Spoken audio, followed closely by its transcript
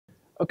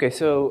Okay,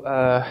 so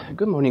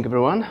good morning,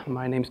 everyone.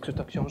 My name is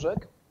Krzysztof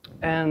Książek,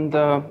 and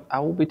I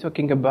will be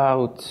talking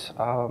about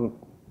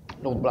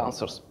load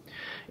balancers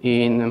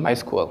in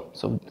MySQL.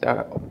 So there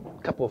are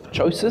a couple of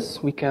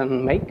choices we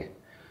can make,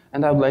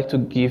 and I would like to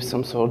give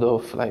some sort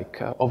of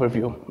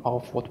overview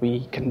of what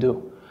we can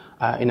do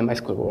in the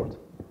MySQL world.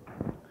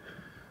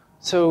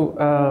 So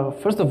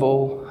first of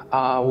all,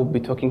 I will be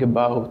talking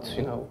about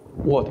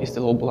what is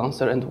the load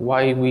balancer and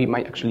why we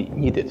might actually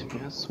need it.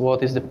 Yes,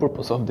 what is the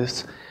purpose of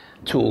this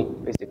tool,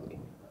 basically.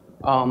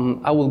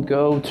 I will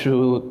go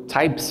through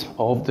types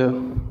of the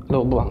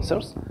load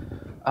balancers,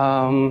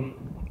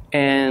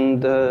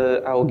 and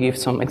I will give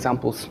some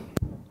examples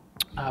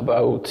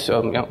about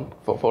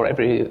for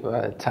every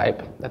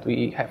type that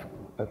we have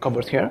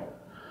covered here.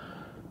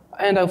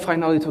 And I'll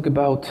finally talk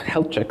about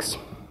health checks,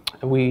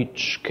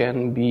 which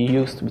can be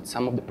used with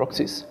some of the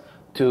proxies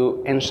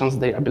to enhance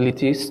their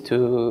abilities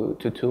to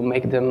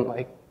make them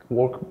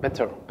work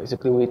better,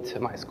 basically with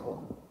MySQL.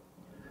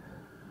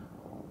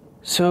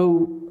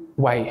 So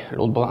why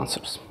load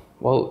balancers?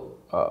 Well,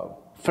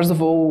 first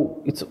of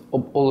all, it's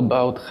all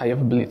about high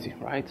availability,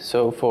 right?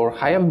 So for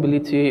high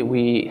availability,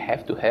 we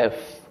have to have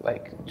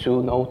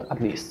two nodes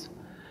at least,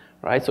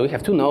 right? So we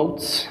have two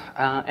nodes,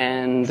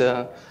 and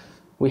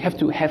we have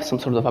to have some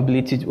sort of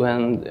ability to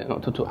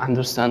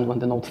understand when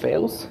the node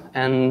fails,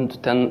 and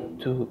then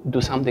to do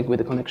something with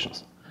the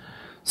connections.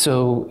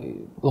 So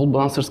load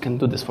balancers can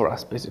do this for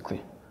us,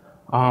 basically.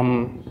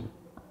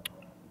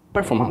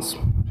 Performance.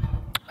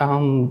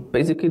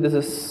 Basically, this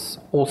is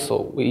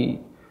also,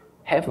 we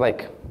have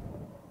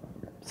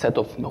set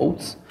of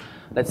nodes.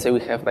 Let's say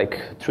we have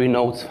 3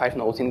 nodes, 5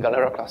 nodes in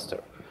Galera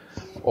cluster,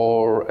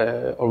 or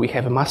we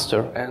have a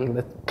master and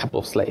a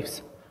couple of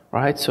slaves,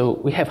 right? So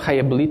we have high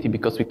ability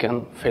because we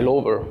can fail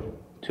over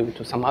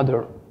to some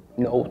other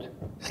node,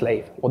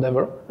 slave,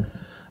 whatever.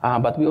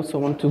 But we also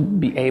want to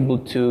be able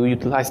to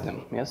utilize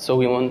them. Yes? So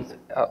we want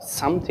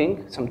some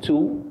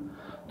tool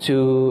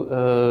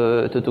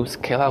to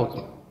scale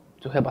out.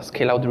 To help us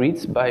scale out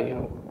reads by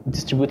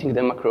distributing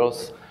them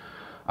across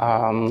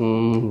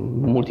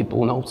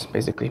multiple nodes,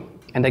 basically.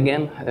 And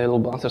again,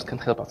 load balancers can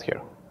help us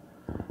here.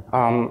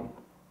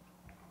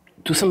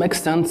 To some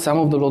extent, some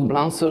of the load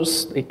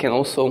balancers, they can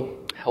also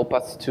help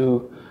us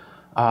to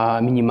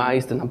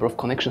minimize the number of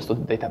connections to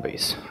the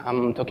database.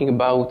 I'm talking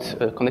about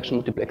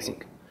connection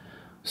multiplexing.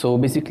 So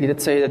basically,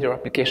 let's say that your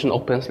application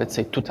opens, let's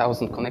say,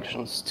 2,000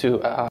 connections to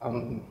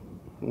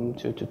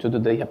the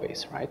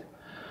database, right?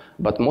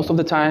 But most of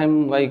the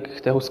time,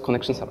 those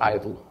connections are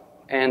idle.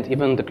 And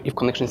even if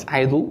connection is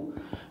idle,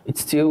 it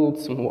still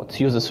somewhat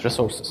uses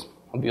resources,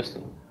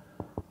 obviously.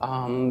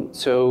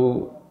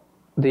 So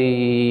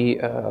the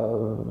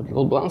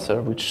load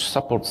balancer, which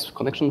supports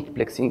connection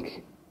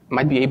multiplexing,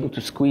 might be able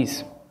to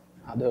squeeze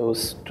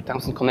those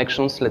 2,000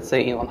 connections, let's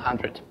say, in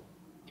 100,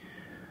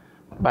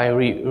 by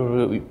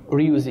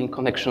reusing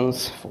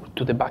connections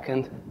to the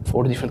backend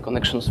for different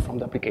connections from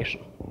the application.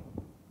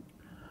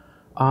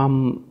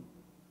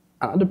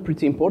 Another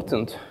pretty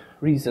important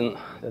reason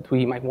that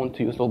we might want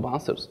to use load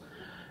balancers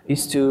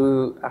is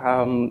to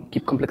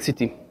keep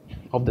complexity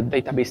of the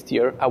database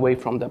tier away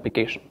from the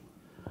application.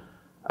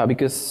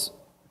 Because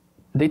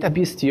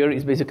database tier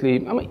is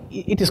basically,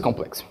 it is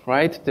complex,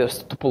 right?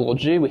 There's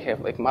topology, we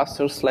have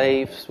master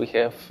slaves, we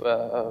have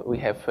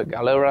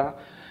Galera.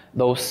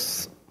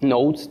 Those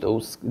nodes,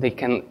 they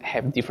can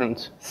have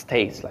different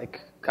states,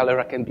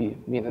 Galera can be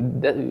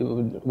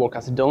work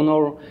as a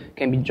donor,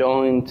 can be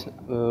joined,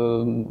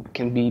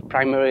 can be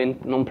primary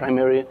and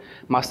non-primary.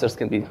 Masters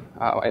can be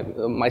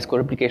MySQL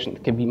replication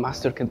can be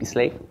master, can be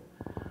slave.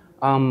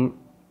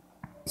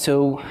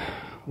 So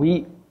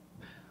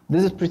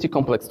this is a pretty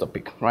complex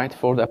topic, right,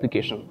 for the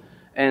application,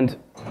 and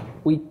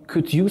we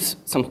could use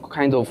some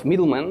kind of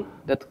middleman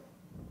that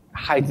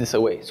hides this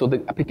away. So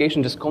the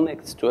application just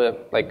connects to a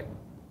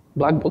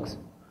black box,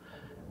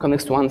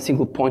 connects to one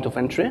single point of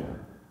entry.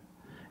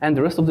 And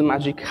the rest of the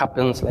magic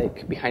happens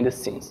behind the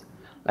scenes.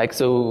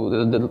 So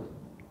the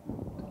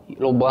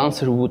load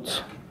balancer would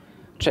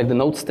check the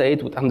node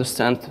state, would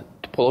understand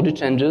topology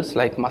changes,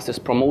 master is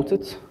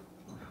promoted,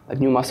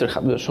 new master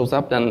shows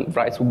up, then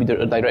writes will be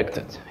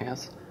directed.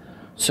 Yes.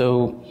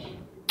 So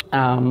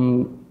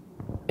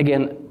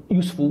again,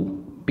 useful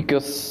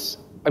because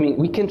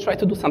we can try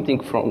to do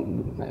something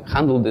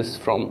handle this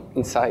from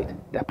inside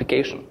the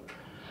application.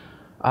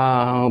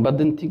 But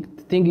the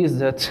thing is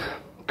that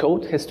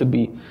code has to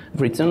be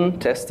written,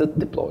 tested,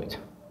 deployed.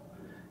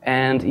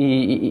 And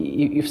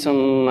if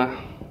some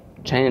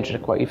change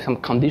if some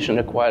condition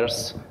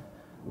requires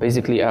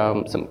basically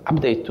some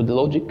update to the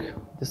logic,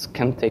 this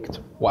can take a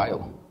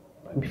while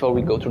before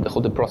we go through the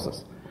whole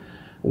process.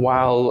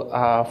 While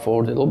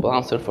for the load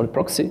balancer, for the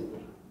proxy,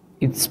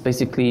 it's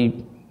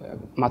basically a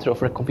matter of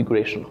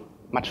reconfiguration,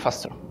 much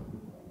faster.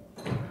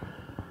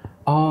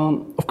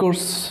 Of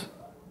course,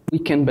 we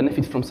can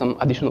benefit from some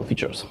additional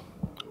features.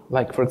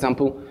 For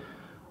example,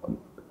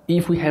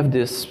 if we have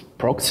this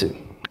proxy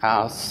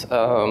as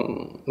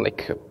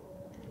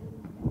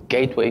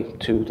gateway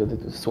to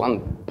this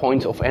one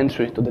point of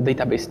entry to the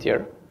database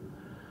tier,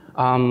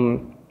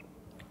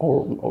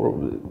 or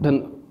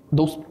then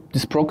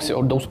this proxy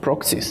or those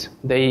proxies,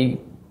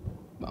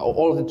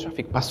 all of the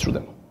traffic pass through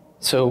them.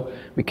 So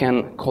we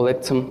can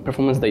collect some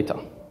performance data,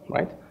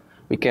 right?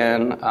 We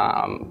can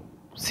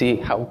see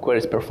how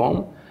queries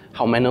perform,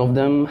 how many of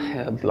them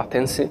have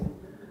latency.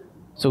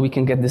 So we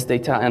can get this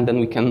data and then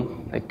we can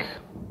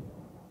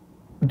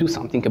do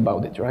something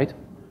about it, right?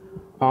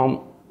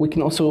 We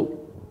can also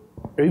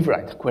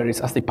rewrite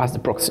queries as they pass the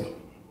proxy,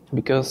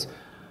 because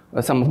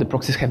some of the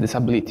proxies have this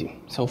ability.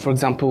 So for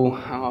example,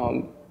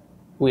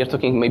 we are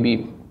talking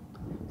maybe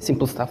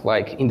simple stuff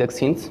like index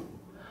hints,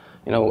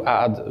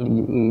 add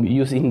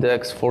use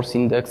index, force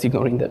index,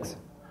 ignore index.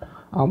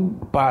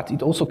 But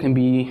it also can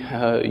be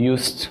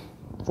used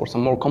for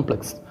some more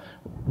complex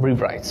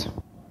rewrites.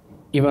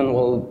 Even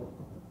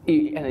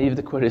if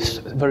the query is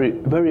very,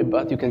 very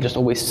bad, you can just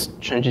always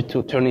change it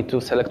to turn it to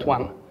select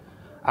one.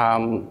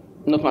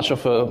 Not much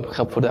of a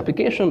help for the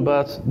application,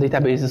 but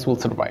databases will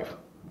survive,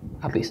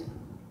 at least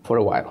for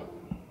a while.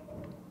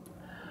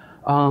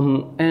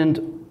 And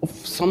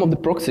some of the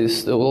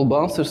proxies, the load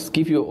balancers,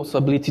 give you also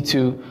ability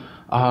to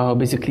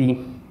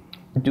basically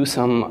do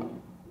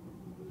some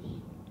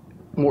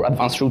more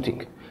advanced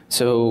routing.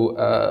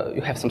 So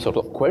you have some sort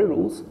of query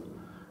rules,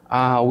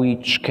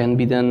 which can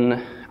be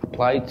then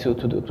applied to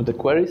the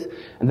queries,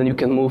 and then you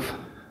can move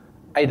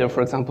either,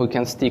 for example, you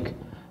can stick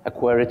a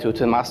query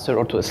to a master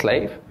or to a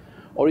slave,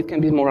 or it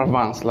can be more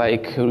advanced,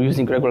 like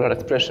using regular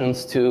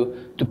expressions to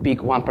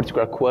pick one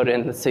particular query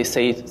and let's say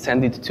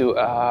send it to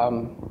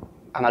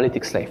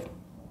analytics slave.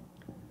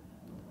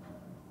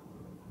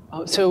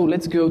 So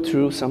let's go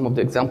through some of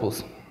the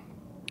examples.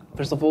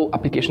 First of all,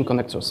 application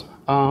connectors.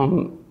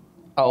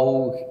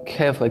 I'll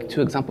have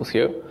two examples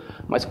here,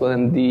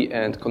 MySQL-ND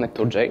and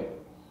connector J.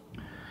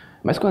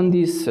 MySQL-ND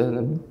is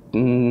a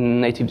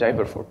native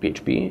driver for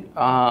PHP.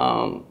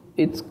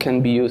 It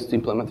can be used to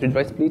implement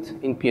read-write split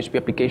in PHP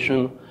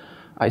application.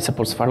 It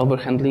supports failover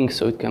handling,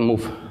 so it can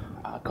move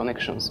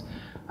connections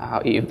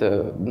if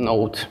the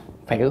node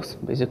fails.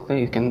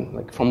 Basically, it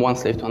can from one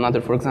slave to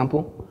another, for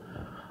example.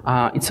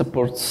 It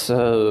supports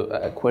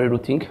query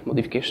routing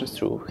modifications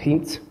through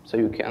hints, so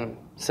you can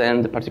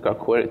send a particular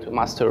query to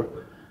master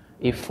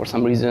if for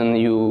some reason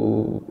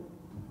you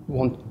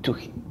want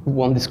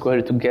this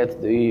query to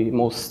get the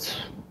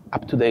most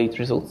up-to-date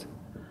results.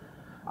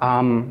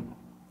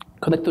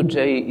 Connector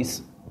J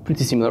is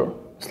pretty similar,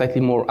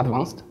 slightly more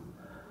advanced.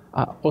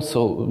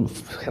 Also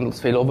handles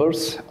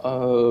failovers.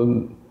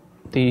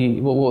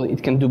 What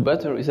it can do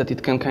better is that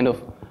it can kind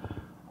of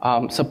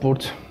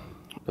support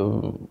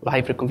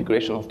live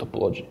reconfiguration of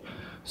topology.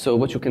 So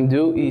what you can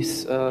do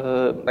is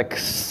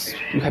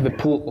you have a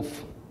pool of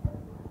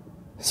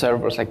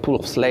servers, like pool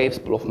of slaves,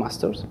 pool of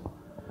masters,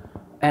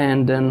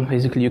 and then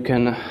basically you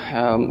can,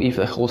 if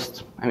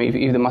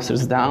the master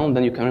is down,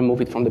 then you can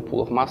remove it from the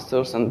pool of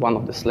masters and one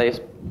of the slaves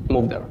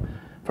move there,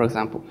 for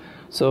example.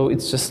 So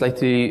it's just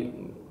slightly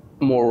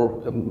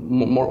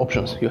more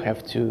options you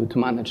have to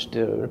manage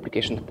the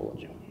replication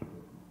topology.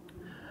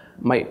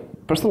 My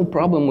personal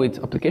problem with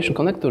application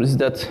connectors is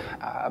that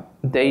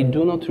they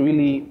do not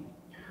really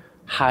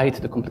hide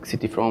the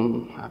complexity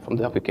from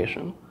the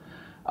application.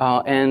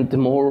 And the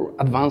more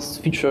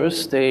advanced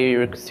features,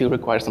 they still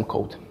require some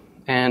code.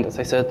 And as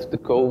I said, the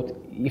code,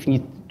 if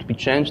need to be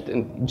changed,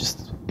 and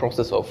just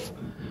process of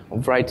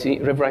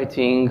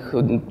rewriting,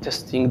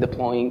 testing,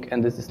 deploying,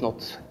 and this is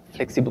not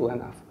flexible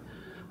enough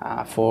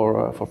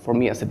for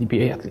me as a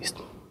DBA at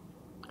least.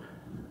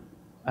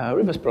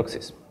 Reverse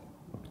proxies.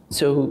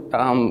 So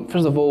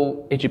first of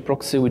all,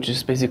 HAProxy, which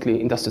is basically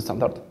industry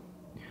standard.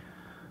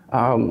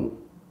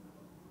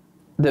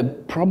 The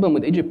problem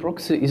with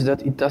HAProxy is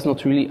that it does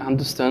not really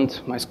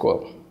understand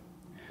MySQL.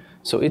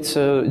 So it's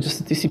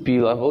just a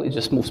TCP level, it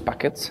just moves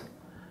packets.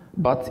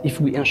 But if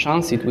we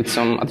enhance it with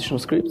some additional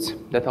scripts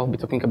that I'll be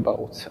talking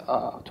about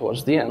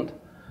towards the end,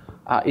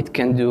 it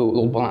can do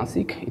load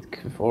balancing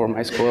for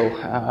MySQL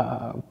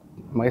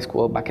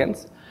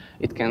backends.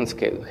 It can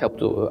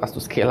help us to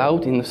scale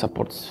out. It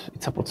supports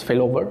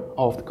failover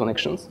of the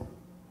connections.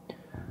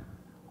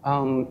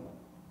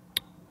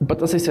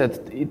 But as I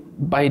said,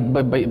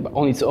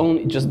 on its own,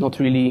 it does not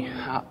really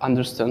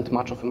understand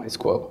much of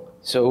MySQL.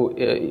 So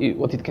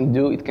what it can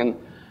do, it can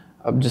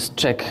just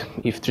check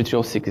if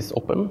 3306 is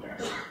open,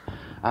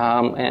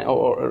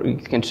 or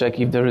it can check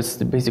if there is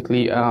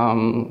basically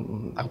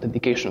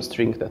authentication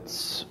string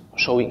that's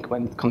showing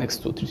when it connects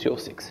to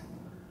 3306.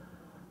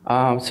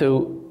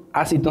 So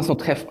as it does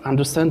not have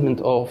understanding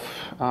of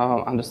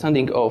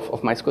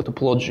MySQL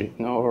topology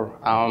nor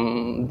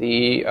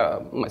the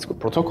MySQL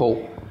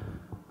protocol,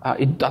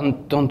 it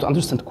don't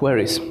understand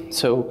queries.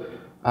 So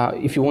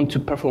if you want to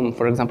perform,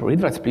 for example,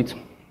 read-write split,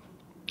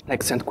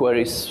 like send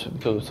queries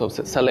so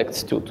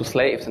selects to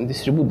slaves and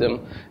distribute them,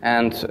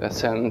 and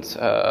send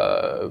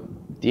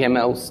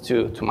DMLs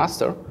to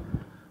master,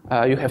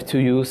 you have to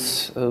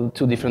use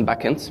two different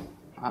backends,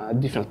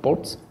 different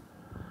ports.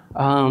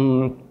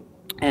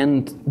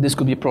 And this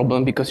could be a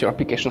problem because your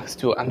application has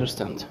to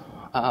understand,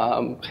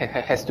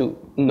 has to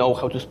know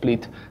how to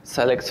split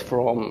selects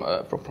from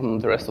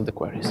the rest of the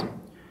queries.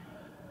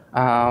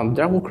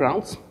 There are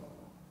workarounds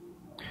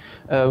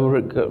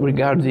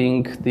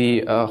regarding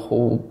the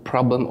whole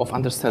problem of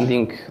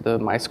understanding the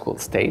MySQL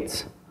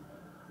states.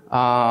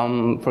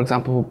 For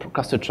example,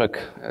 cluster check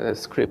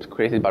script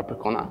created by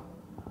Percona.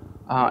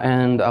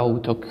 And I'll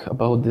talk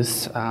about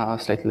this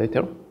slightly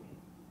later.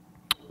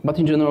 But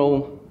in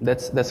general,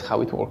 that's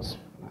how it works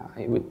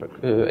with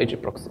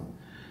HAProxy.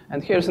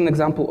 And here's an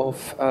example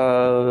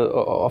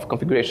of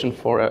configuration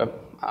for a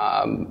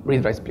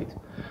read-write split.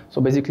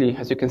 So basically,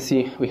 as you can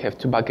see, we have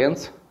two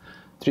backends,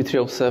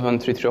 3307,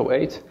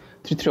 3308.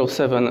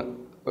 3307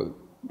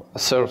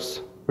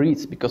 serves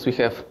reads because we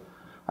have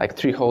like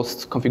 3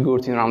 hosts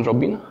configured in round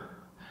robin.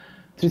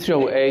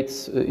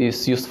 3308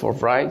 is used for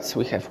writes.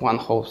 We have 1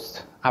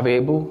 host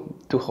available,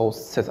 2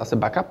 hosts set as a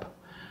backup.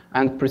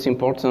 And pretty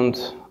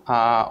important,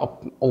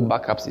 all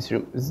backups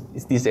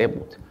is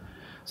disabled.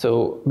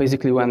 So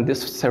basically, when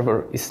this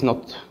server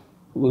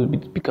will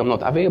become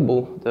not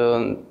available,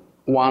 then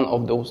one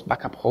of those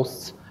backup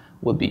hosts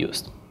will be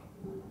used.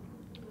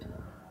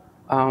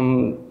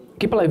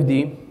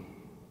 Keepalived,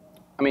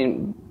 I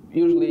mean,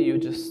 usually you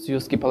just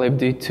use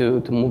Keepalived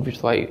to move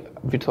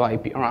virtual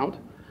IP around.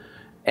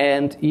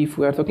 And if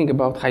we are talking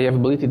about high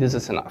availability, this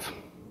is enough.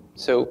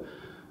 So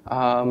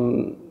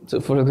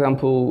for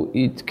example,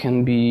 it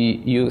can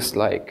be used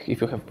like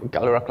if you have a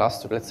Galera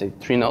cluster, let's say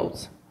 3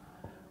 nodes,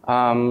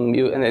 and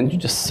then you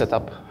just set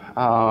up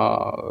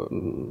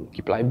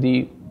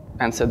Keepalived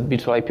and set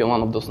virtual IP on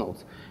one of those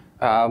nodes.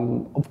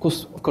 Of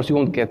course, you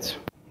won't get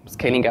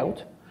scaling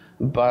out,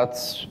 but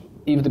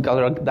if the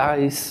Galera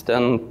dies,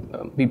 then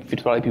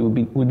virtual IP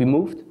will be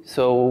moved,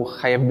 so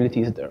high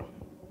availability is there.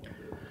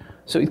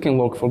 So it can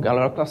work for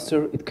Galera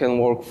cluster. It can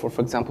work for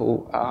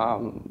example,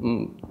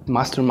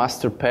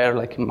 master-master pair,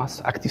 like a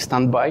active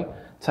standby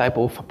type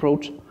of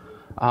approach.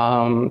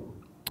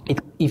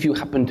 If you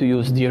happen to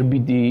use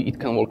jdbc, it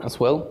can work as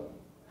well.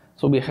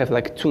 So we have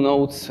like 2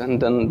 nodes, and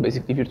then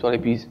basically virtual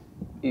IP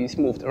is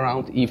moved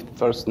around if the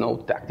first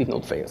node, the active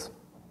node, fails.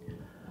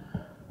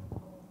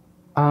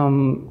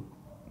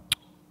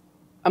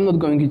 I'm not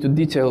going into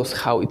details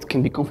how it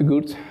can be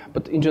configured,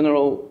 but in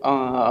general,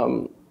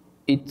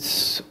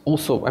 it's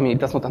also, I mean, it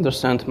does not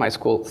understand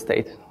MySQL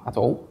state at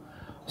all.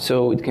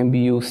 So it can be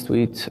used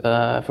with,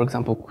 for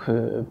example,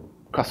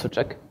 cluster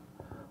check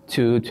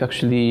to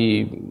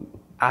actually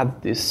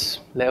add this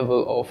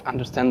level of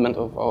understanding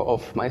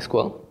of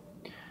MySQL.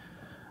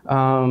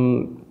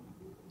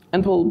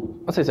 And well,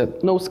 as I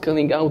said, no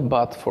scaling out,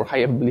 but for high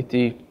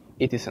availability,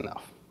 it is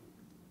enough.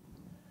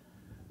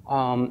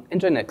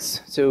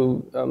 Nginx.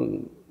 So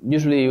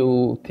usually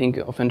you think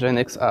of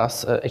Nginx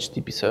as a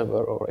HTTP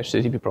server or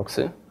HTTP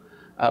proxy.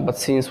 But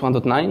since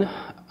 1.9,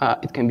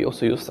 it can be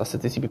also used as a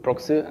TCP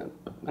proxy,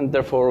 and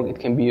therefore it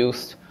can be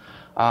used,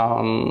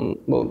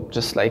 well,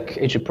 just like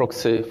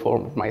HAProxy for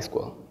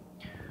MySQL.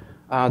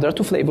 There are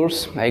 2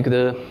 flavors, like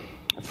the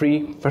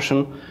free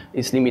version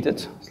is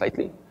limited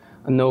slightly,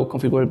 and no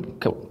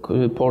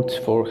configurable port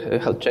for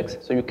health checks,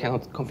 so you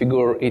cannot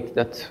configure it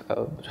that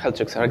health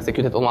checks are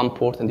executed on one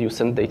port and you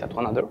send data to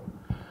another.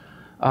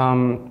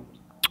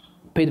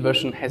 Paid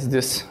version has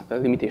this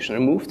limitation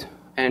removed,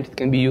 and it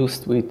can be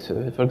used with,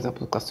 for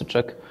example, cluster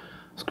check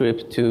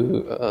script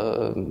to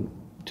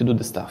do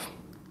the stuff.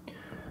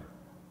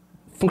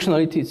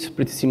 Functionality is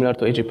pretty similar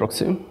to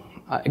HAProxy.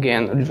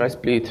 Again, read-write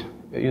split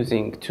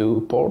using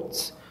 2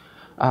 ports.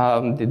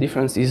 The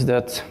difference is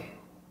that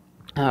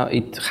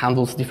it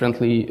handles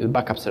differently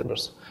backup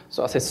servers.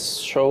 So as I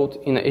showed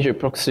in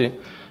HAProxy,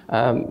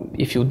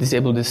 if you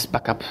disable this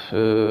backup,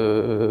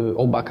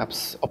 all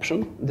backups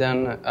option,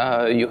 then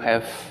you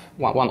have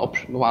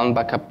one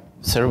backup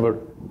server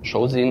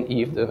shows in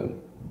if the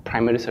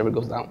primary server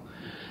goes down.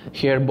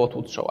 Here, both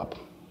would show up.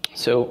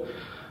 So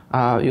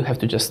you have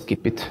to just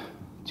keep it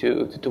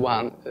to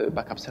one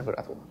backup server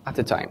at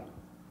a time.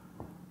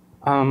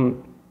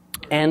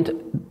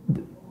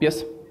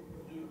 Yes?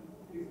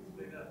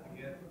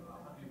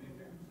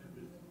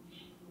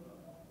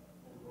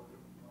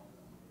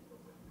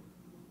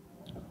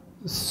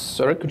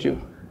 Sorry, could you?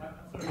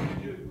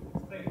 Could you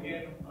explain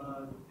again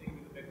the thing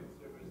with the backup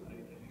servers? I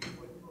didn't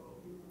quite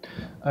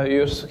follow.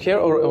 Yours here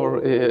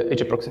or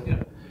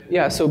HAProxy?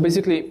 Yeah, so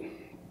basically,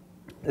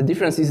 the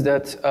difference is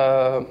that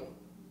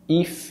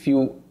if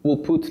you will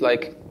put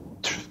like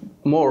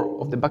more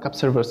of the backup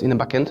servers in a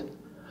backend,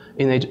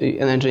 in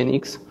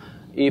Nginx,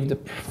 if the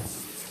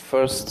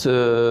first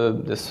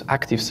this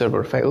active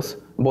server fails,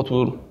 both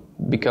will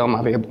become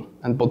available,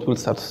 and both will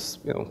start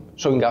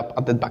showing up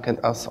at that backend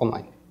as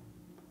online.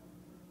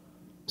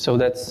 So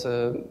that's,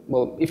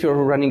 well, if you're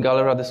running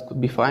Galera, this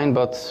could be fine,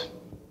 but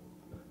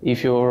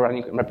if you're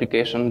running an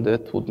application,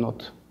 that would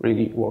not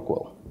really work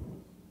well.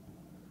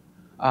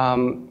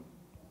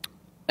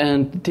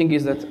 And the thing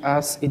is that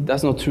as it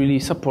does not really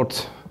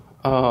support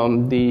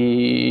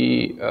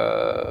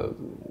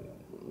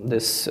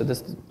this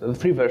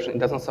free version, it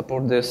doesn't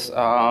support this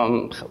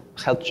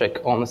health check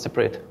on a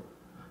separate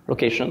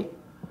location,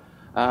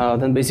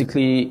 then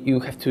basically you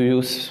have to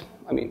use,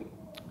 I mean,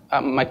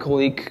 my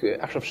colleague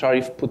Ashraf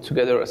Sharif put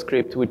together a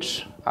script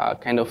which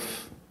kind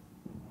of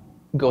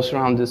goes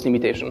around this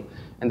limitation,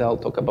 and I'll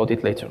talk about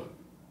it later.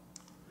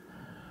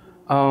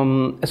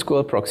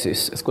 SQL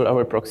proxies,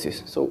 SQL-aware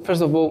proxies. So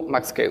first of all,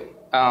 MaxScale.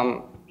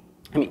 I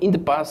mean, in the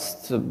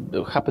past,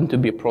 there happened to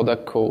be a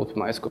product called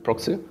MySQL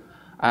Proxy.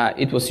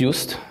 It was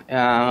used.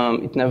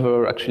 It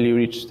never actually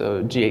reached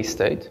the GA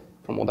state,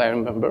 from what I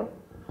remember.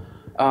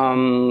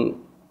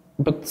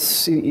 But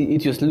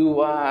it used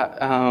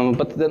Lua,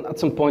 but then at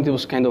some point it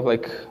was kind of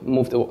like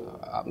moved,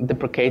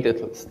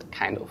 deprecated,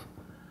 kind of.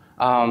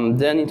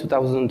 Then in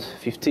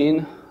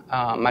 2015,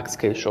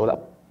 MaxScale showed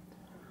up.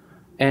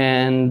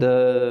 And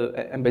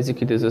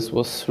basically this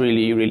was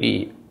really,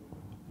 really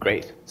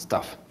great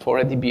stuff for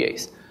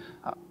DBAs.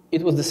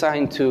 It was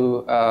designed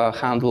to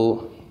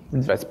handle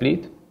read-write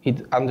split.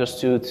 It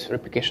understood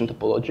replication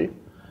topology.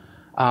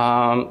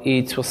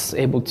 It was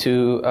able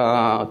to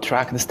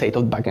track the state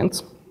of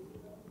backends.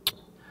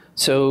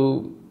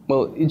 So,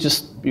 well, you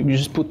just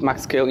put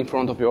MaxScale in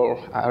front of your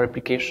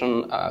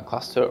replication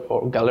cluster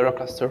or Galera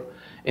cluster,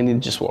 and it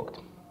just worked.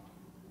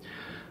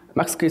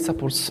 MaxScale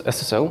supports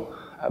SSL,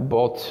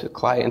 both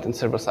client and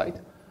server side.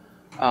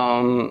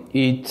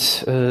 It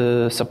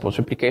supports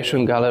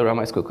replication, Galera,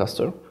 MySQL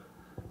cluster.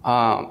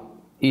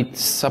 It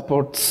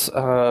supports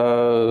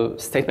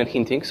statement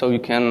hinting, so you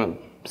can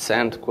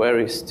send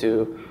queries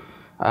to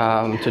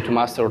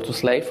master or to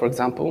slave, for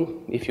example,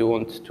 if you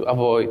want to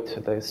avoid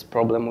this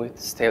problem with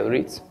stale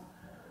reads.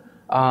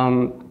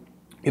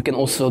 You can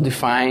also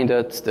define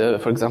that,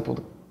 for example,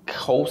 the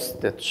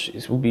host that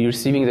will be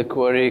receiving the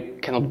query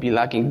cannot be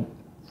lagging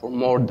for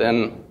more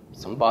than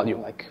some value,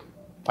 like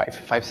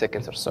 5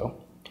 seconds or so.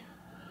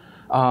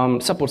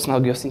 Supports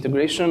Nagios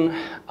integration.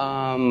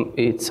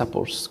 It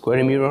supports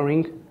query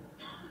mirroring.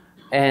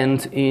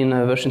 And in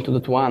version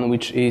 2.1,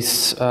 which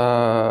is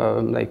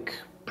like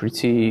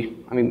pretty,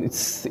 I mean,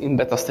 it's in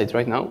beta state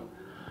right now.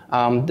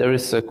 There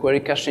is a query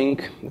caching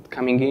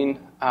coming in,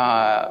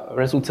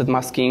 result set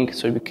masking,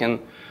 so you can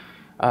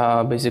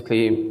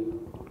basically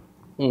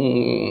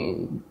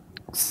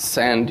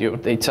send your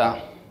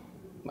data,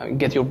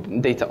 get your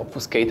data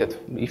obfuscated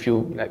if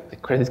you like the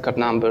credit card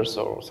numbers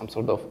or some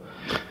sort of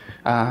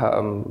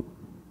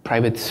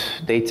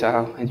private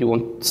data, and you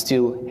want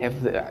still have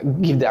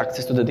give the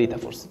access to the data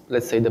for,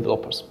 let's say,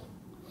 developers.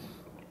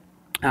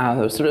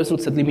 There's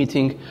result set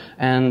limiting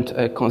and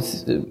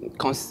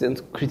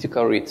consistent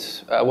critical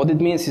reads. What it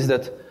means is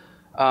that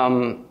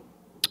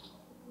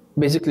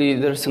basically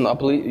there's an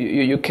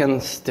you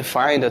can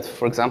define that,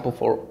 for example,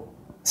 for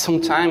some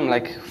time,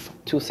 like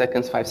 2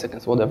 seconds, 5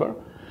 seconds, whatever,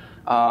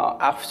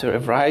 after a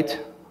write,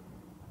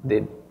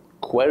 the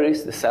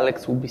queries, the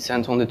selects will be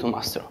sent only to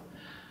master,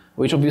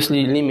 which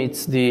obviously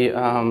limits the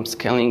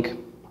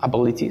scaling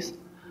abilities,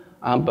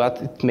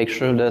 but it makes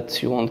sure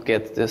that you won't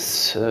get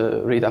this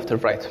read after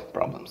write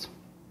problems.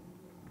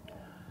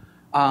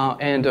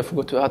 And I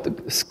forgot to add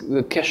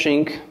the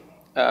caching.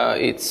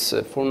 It's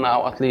for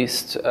now at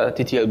least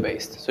TTL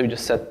based. So you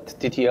just set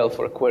TTL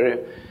for a query,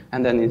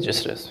 and then it's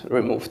just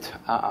removed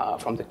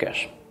from the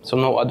cache. So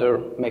no other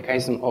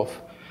mechanism of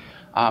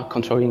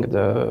controlling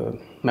the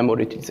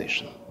memory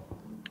utilization.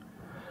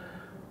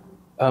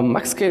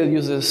 MaxScale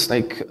uses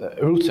like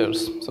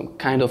routers, some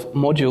kind of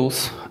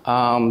modules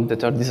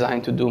that are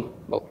designed to do,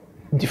 well,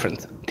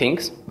 different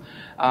things.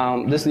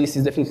 This list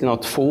is definitely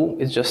not full,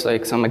 it's just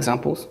like some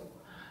examples.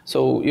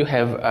 So you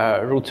have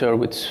a router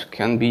which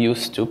can be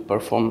used to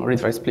perform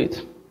read-write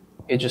split.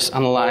 It just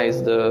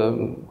analyzes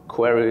the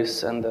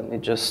queries and then it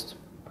just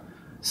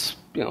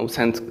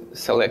sends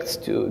selects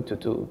to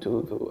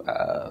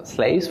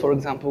slaves, for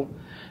example,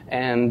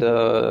 and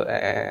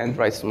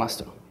writes to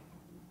master.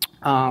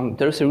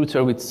 There's a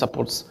router which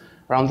supports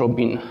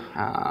round-robin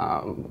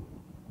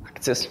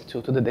access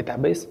to the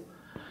database.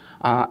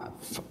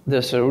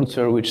 There's a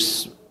router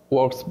which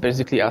works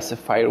basically as a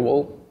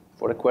firewall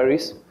for the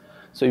queries.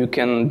 So you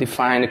can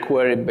define a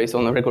query based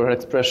on a regular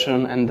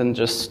expression and then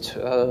just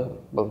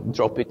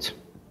drop it,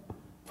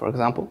 for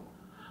example.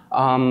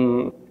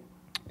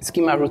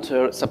 Schema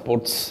router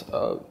supports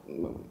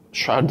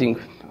sharding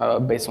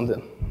based on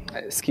the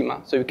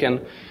schema. So you can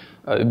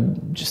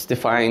just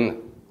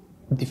define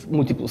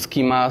multiple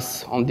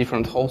schemas on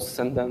different hosts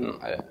and then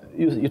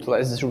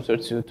utilize this router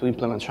to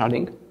implement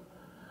sharding.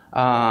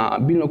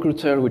 Binlog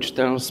router, which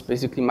turns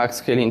basically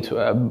MaxScale into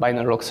a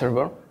binary log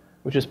server,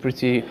 which is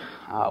pretty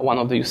one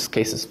of the use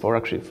cases for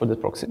the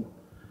proxy.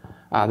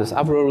 There's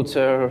Avro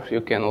router.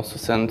 You can also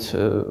send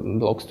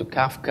logs to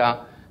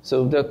Kafka.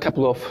 So there are a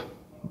couple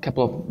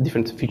of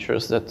different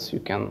features that you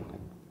can,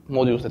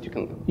 modules that you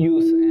can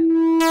use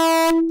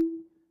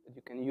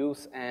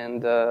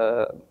and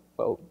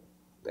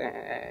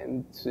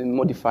and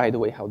modify the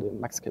way how the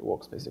MaxScale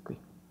works, basically.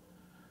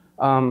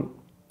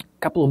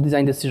 Couple of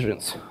design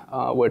decisions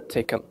were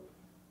taken.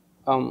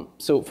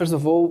 So first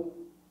of all,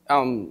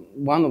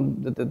 one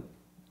of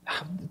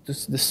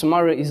the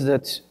summary is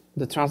that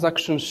the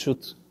transaction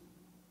should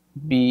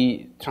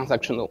be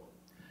transactional.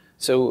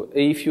 So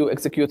if you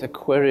execute a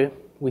query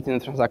within a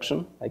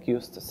transaction, like you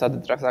start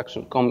the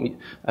transaction,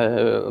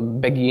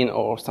 begin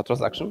or start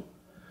transaction,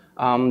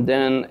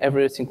 then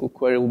every single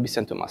query will be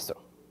sent to master.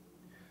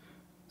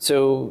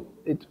 So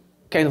it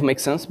kind of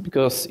makes sense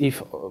because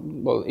if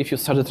you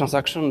start a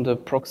transaction, the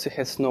proxy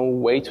has no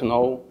way to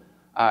know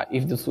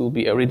if this will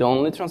be a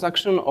read-only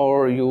transaction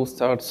or you'll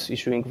start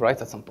issuing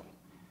writes at some point.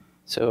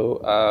 So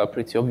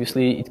pretty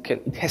obviously,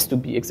 it has to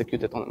be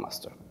executed on a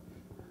master.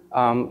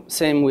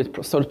 Same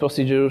with stored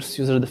procedures,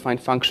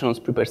 user-defined functions,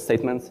 prepared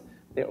statements.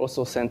 They're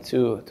also sent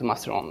to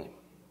master only.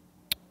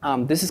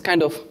 This is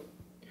kind of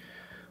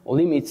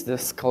limits the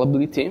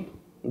scalability,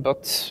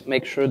 but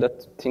make sure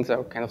that things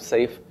are kind of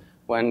safe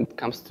when it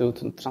comes to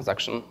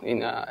transaction in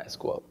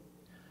SQL.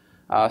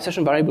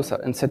 Session variables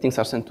and settings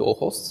are sent to all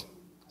hosts.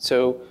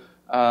 So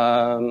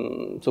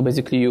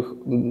basically,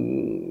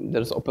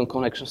 there's open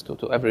connections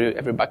to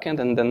every backend,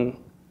 and then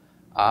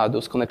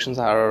those connections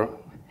are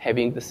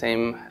having the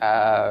same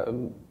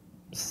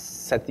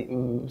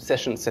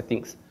session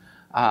settings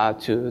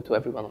to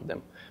every one of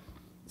them.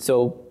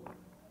 So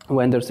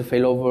when there's a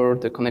failover,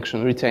 the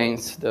connection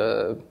retains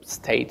the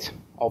state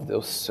of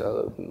those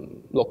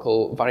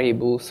local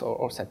variables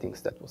or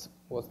settings that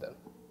was there.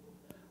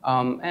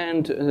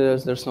 And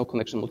there's no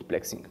connection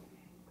multiplexing.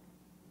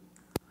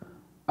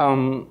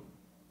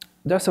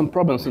 There are some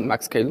problems in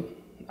MaxScale.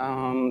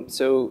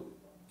 So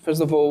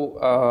first of all,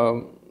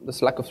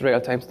 there's lack of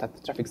real-time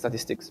traffic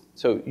statistics.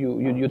 So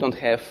you don't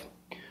have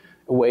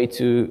a way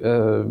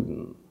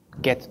to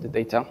get the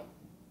data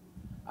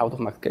out of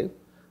MaxScale.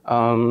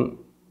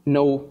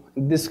 No,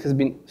 this has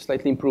been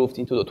slightly improved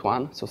in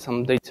 2.1. So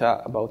some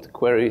data about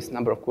queries,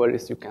 number of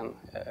queries you can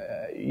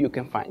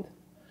find.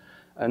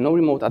 No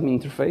remote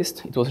admin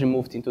interface. It was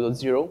removed in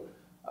 2.0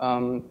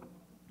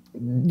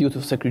 due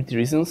to security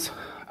reasons.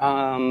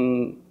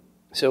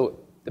 So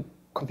the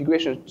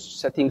configuration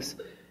settings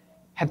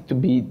had to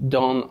be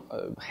done,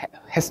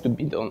 has to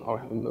be done,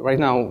 or right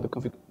now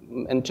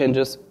and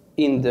changes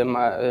in the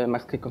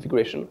MaxScale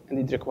configuration, and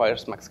it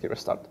requires MaxScale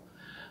restart.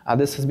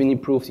 This has been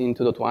improved in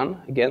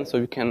 2.1 again, so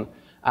you can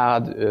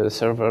add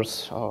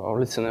servers or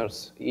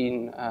listeners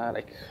in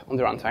like on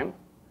the runtime.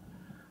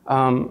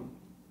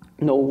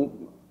 No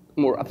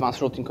more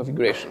advanced routing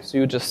configuration, so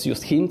you just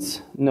use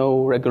hints,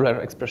 no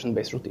regular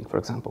expression-based routing, for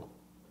example.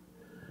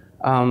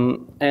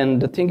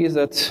 And the thing is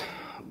that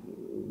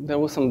there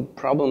were some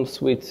problems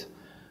with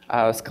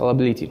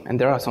scalability, and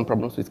there are some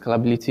problems with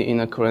scalability in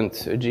a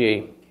current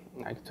GA,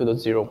 like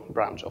 2.0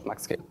 branch of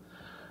MaxScale.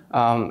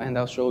 And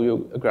I'll show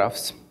you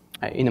graphs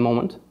in a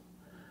moment.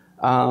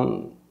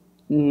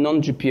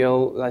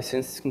 Non-GPL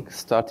licensing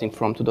starting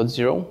from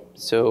 2.0,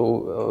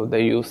 so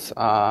they use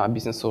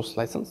business source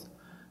license.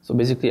 So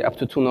basically, up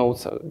to 2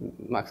 nodes,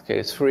 MaxScale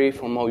is free.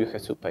 For more, you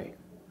have to pay.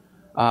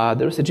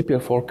 There is a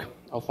GPL fork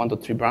of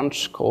 1.3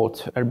 branch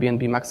called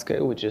Airbnb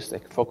MaxScale, which is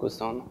like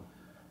focused on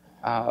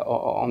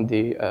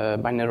the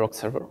binary rock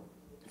server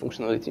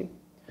functionality.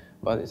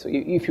 But so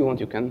if you want,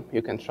 you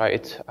can try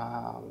it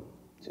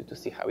to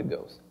see how it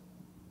goes.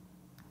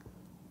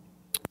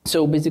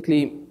 So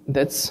basically,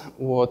 that's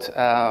what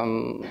I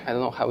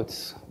don't know how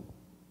if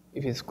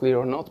it's clear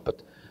or not,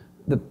 but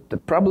the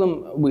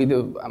problem with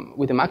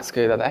the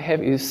MaxScale that I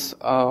have is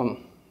the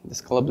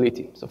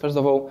scalability. So first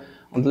of all,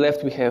 on the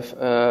left we have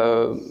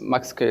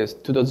MaxScale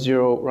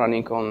 2.0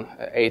 running on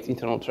 8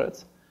 internal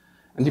threads,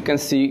 and you can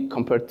see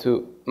compared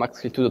to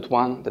MaxScale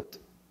 2.1 that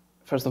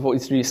first of all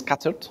it's really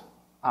scattered,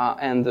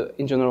 and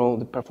in general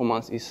the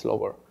performance is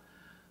slower.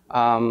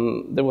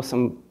 There was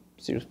some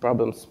serious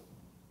problems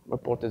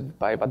reported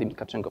by Vadim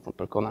Tkachenko from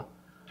Percona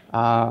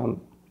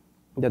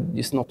that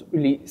is not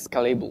really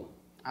scalable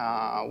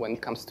when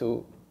it comes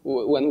to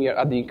when we are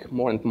adding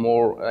more and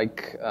more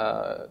like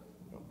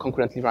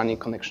concurrently running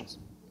connections.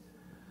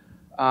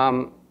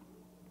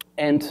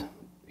 And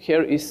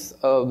here is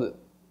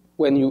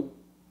when you.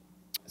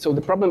 So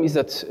the problem is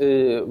that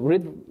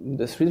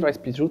this read-write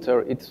split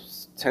router it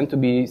tends to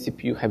be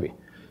CPU heavy.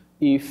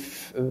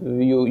 If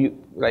you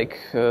like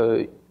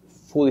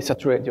fully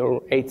saturate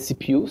your 8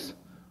 CPUs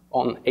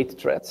on 8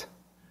 threads,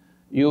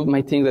 you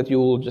might think that you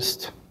will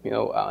just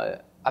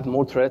add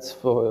more threads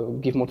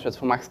give more threads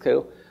for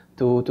MaxScale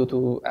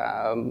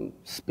to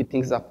speed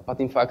things up. But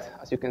in fact,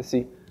 as you can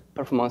see,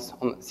 performance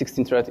on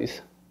 16 threads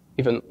is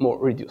even more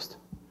reduced.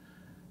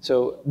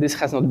 So this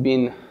has not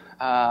been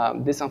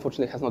this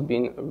unfortunately has not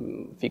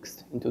been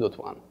fixed in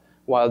 2.1.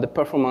 While the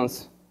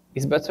performance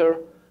is better,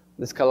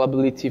 the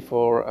scalability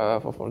for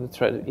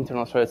the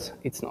internal threads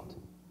it's not.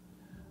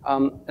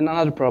 And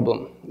another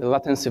problem, the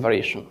latency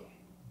variation.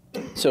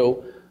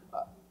 So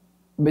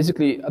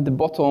basically, at the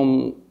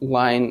bottom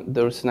line,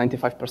 there's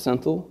 95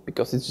 percentile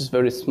because it's just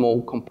very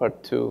small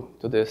compared to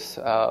this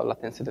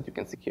latency that you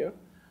can see here.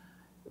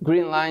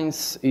 Green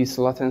lines is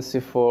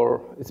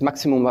it's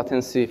maximum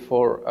latency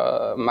for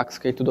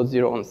MaxScale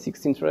 2.0 on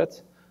 16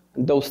 threads.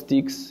 And those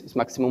ticks is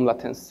maximum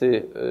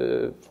latency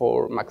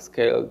for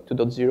MaxScale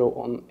 2.0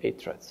 on 8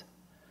 threads.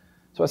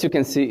 So as you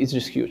can see, it's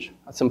just huge.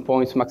 At some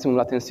point, maximum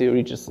latency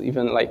reaches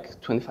even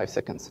like 25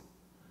 seconds.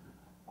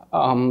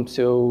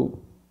 So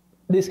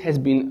this has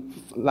been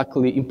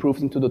luckily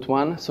improved in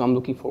 2.1, so I'm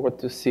looking forward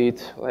to see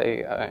it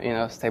like, in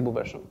a stable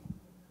version.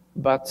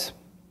 But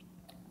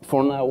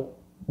for now,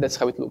 that's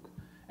how it looks.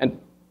 And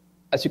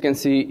as you can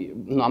see,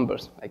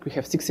 numbers. Like we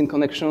have 16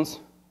 connections,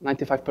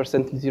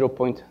 95%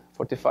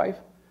 0.45,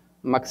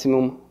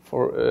 maximum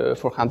for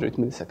 400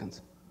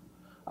 milliseconds.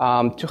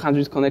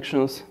 200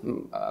 connections,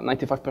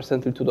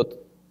 95%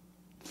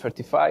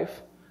 2.35,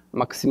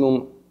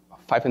 maximum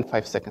 5 and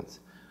 5 seconds.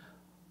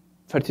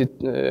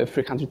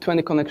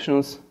 320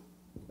 connections,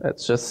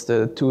 that's just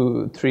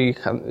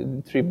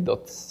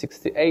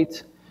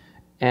 3.68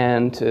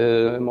 and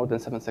more than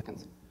 7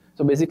 seconds.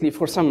 So basically,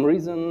 for some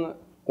reason,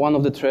 one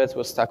of the threads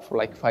was stuck for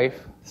like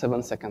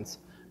 5-7 seconds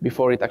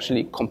before it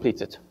actually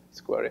completed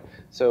its query.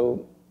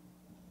 So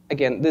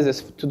again, this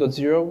is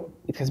 2.0.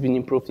 It has been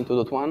improved in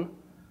 2.1.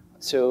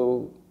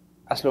 So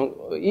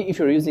if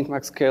you're using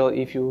MaxScale,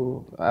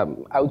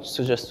 I would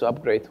suggest to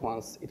upgrade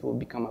once it will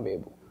become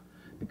available.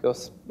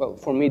 Because, well,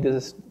 for me,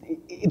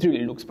 it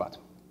really looks bad.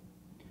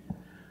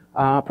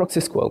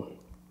 ProxySQL.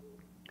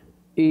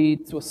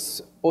 It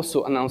was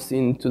also announced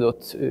in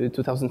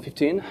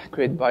 2015,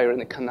 created by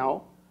René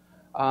Canal.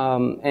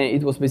 And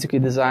it was basically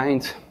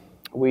designed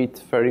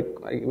with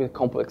with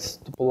complex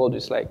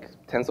topologies like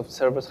tens of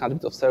servers,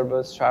 hundreds of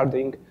servers,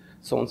 sharding,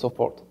 so on and so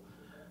forth.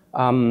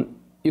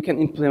 You can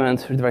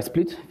implement device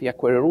split via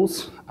query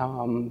rules.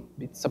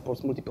 It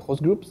supports multiple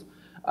host groups.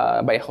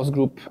 By host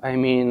group, I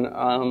mean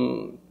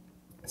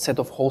set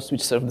of hosts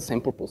which serve the same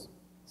purpose.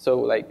 So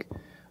like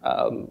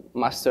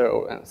master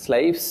or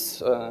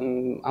slaves,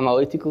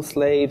 analytical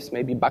slaves,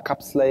 maybe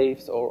backup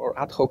slaves, or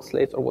ad hoc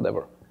slaves, or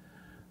whatever.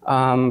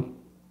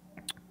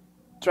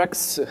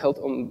 Tracks held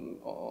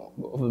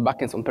of the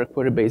backends on per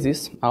query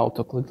basis. I'll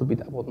talk a little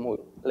bit about more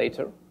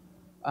later.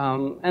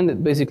 And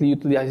it basically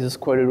utilizes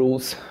query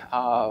rules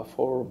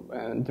for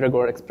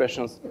regular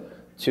expressions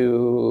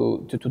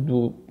to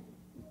do,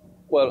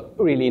 well,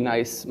 really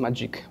nice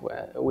magic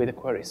with the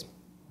queries.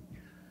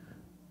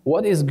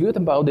 What is good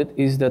about it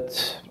is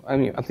that, I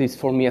mean, at least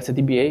for me as a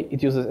DBA,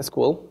 it uses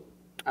SQL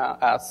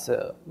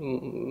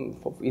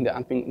in the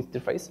admin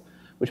interface,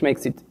 which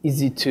makes it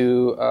easy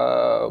to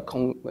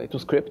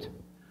script.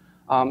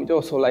 It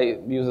also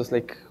uses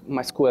like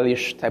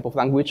MySQL-ish type of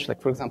language. Like,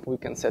 for example, we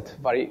can set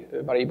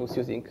variables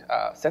using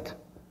set.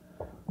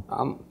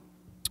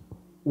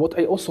 What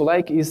I also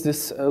like is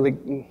this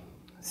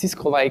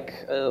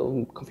Cisco-like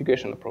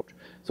configuration approach.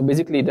 So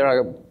basically, there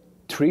are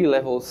 3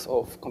 levels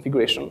of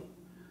configuration.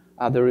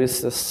 There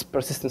is this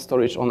persistent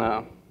storage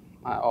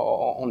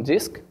on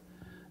disk.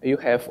 You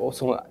have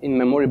also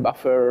in-memory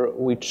buffer,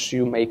 which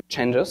you make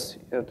changes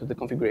to the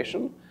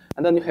configuration.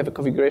 And then you have a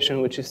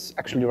configuration which is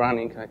actually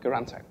running like a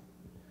runtime.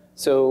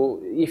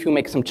 So if you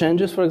make some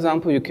changes, for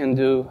example, you can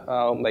do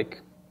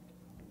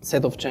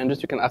set of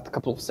changes. You can add a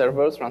couple of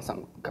servers, run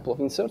a couple of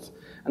inserts,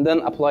 and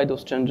then apply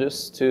those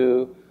changes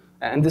to,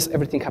 and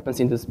everything happens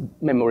in this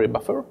memory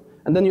buffer.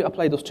 And then you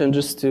apply those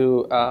changes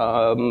to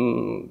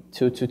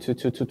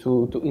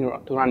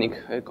running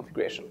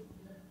configuration.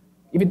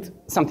 If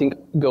something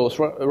goes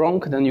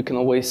wrong, then you can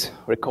always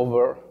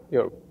recover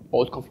your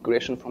old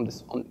configuration from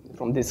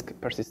disk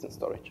persistent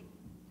storage.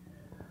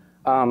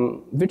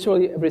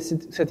 Virtually every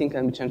setting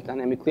can be changed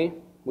dynamically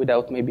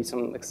without maybe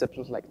some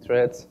exceptions like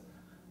threads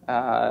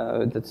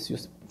that's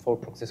used for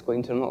ProxySQL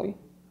internally.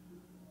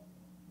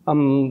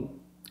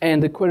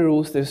 And the query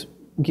rules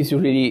gives you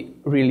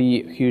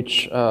really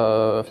huge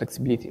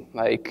flexibility.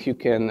 Like you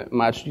can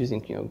match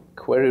using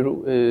query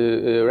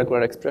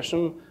regular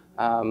expression,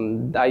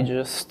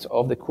 digest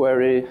of the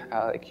query,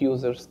 like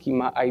user,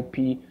 schema,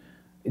 IP.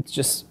 It's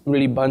just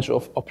really a bunch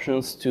of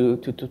options to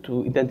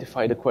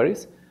identify the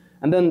queries.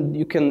 And then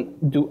you can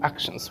do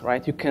actions,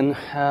 right? You can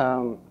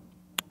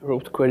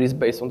route queries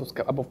based on those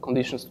above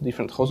conditions to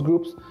different host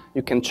groups.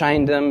 You can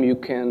chain them. You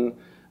can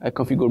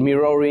configure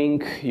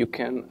mirroring. You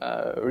can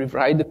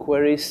rewrite the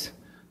queries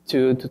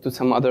to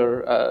some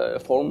other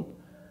form.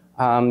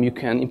 You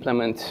can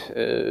implement,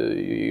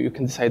 you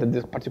can decide that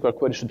this particular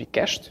query should be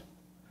cached.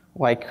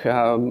 Like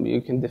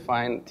you can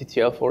define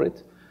TTL for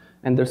it.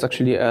 And there's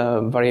actually a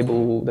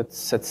variable that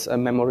sets a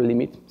memory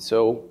limit.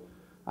 So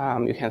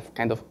you have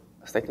kind of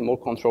slightly more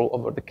control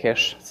over the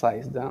cache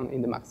size than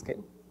in the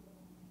MaxScale.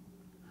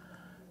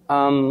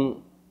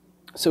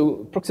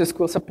 So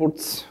ProxySQL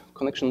supports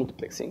connection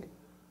multiplexing.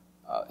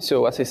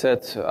 So as I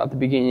said at the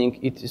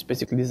beginning, it is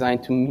basically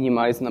designed to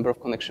minimize the number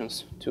of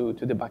connections to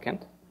the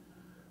backend.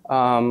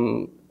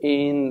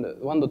 In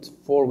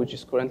 1.4, which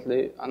is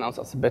currently announced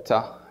as a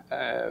beta,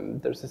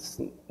 there's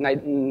this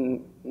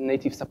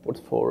native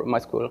support for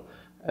MySQL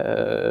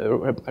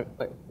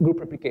group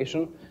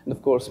replication. And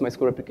of course,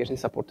 MySQL replication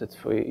is supported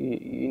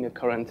in the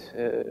current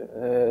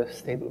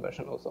stable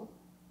version also.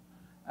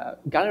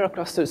 Galera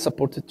cluster is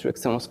supported through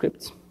external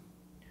scripts.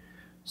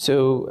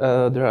 So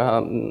there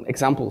are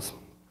examples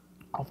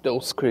of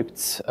those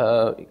scripts,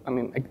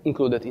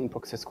 included in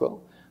ProxySQL.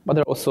 But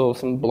there are also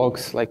some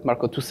blogs, like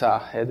Marco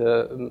Tusa had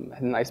a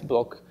nice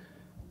blog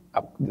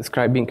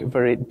describing a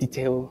very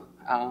detailed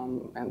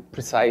and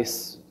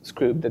precise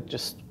script that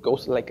just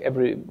goes like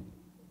every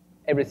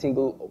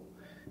single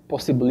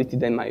possibility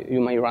that you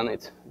may run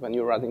it when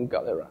you're running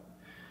Galera.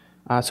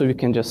 So you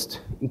can just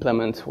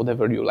implement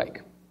whatever you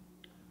like.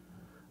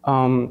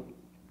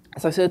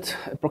 as I said,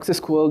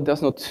 ProxySQL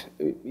does not,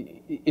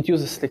 it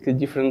uses a slightly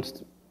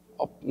different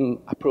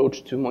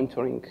approach to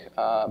monitoring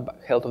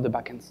health of the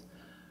backends.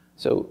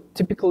 So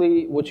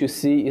typically what you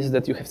see is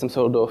that you have some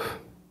sort of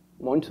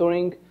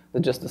monitoring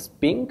that just does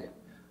ping,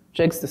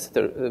 checks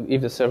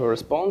if the server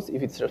responds.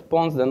 If it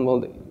responds, then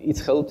well,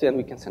 it's healthy and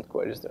we can send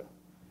queries there.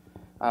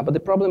 But the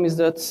problem is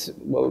that,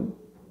 well,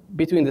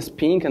 between this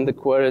ping and the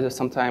query,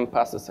 some time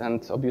passes,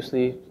 and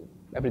obviously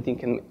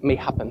everything may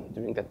happen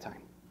during that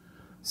time.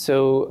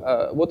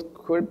 So what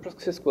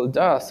ProxySQL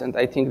does, and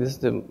I think this is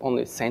the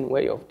only sane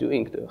way of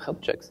doing the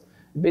health checks,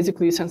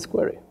 basically sends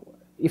query.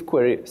 If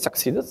query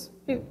succeeds,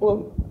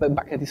 well, the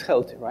backend is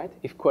healthy, right?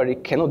 If query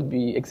cannot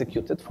be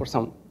executed for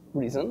some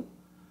reason,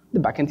 the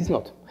backend is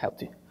not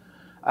healthy.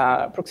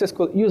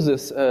 ProxySQL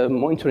uses a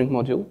monitoring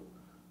module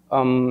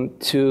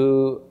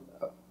to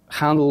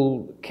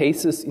handle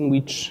cases in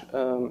which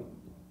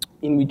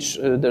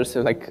there's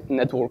a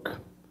network,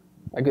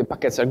 like the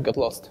packets got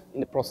lost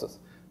in the process,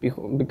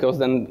 because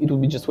then it will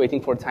be just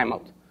waiting for a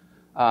timeout.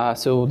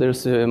 So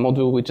there's a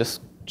module which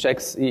just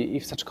checks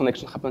if such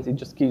connection happens. It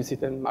just gives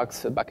it and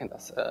marks the backend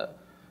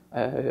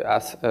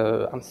as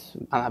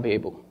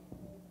unavailable.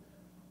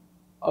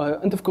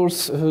 And of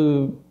course,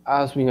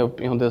 as we know,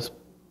 this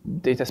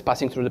data is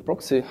passing through the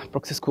proxy.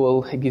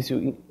 ProxySQL gives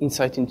you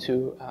insight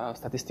into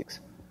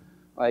statistics.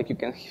 Like you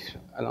can,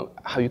 I don't know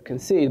how you can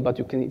see it, but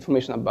you can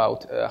information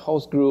about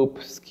host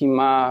group,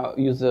 schema,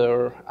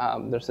 user.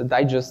 There's a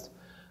digest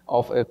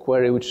of a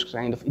query which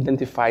kind of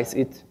identifies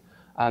it,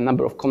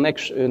 number of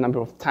number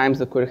of times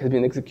the query has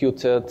been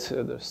executed.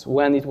 There's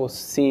when it was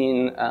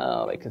seen,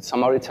 like a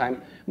summary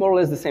time. More or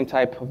less the same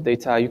type of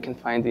data you can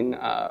find in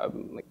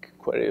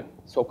query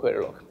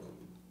log.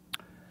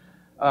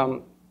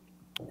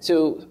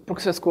 So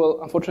ProxySQL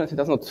unfortunately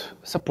does not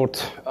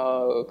support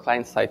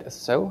client-side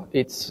SSL.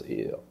 It's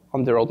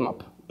on the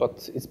roadmap,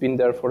 but it's been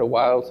there for a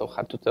while, so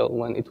hard to tell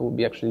when it will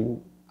be actually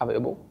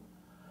available.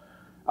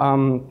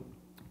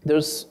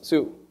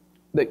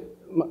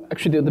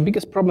 Actually, the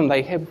biggest problem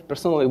I have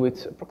personally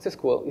with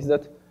ProxySQL is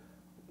that,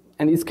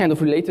 and it's kind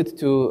of related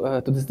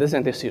to this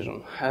design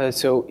decision.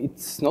 So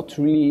it's not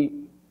really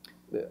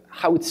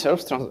how it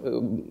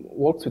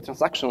works with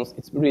transactions.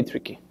 It's really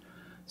tricky.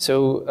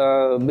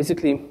 So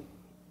basically,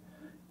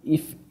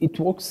 if it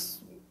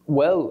works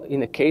well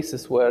in the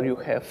cases where you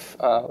have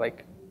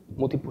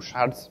multiple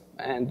shards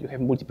and you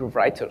have multiple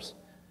writers,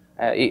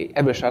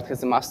 every shard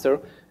has a master,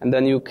 and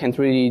then you can't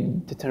really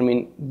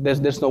determine,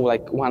 there's no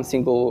one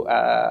single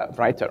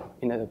writer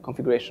in a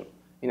configuration,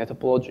 in a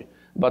topology.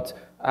 But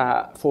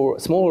for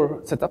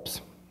smaller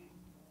setups,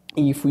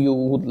 if you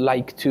would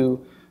like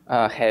to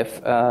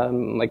have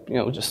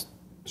just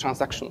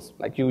transactions,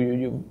 like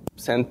you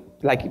send,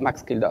 like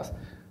MaxScale does,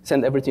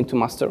 send everything to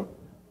master,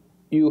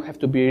 you have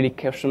to be really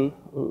careful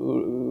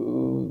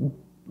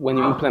when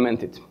you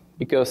implement it.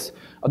 Because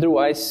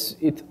otherwise,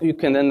 you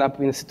can end up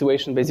in a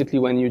situation basically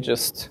when you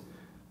just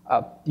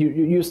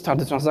you start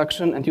the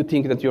transaction and you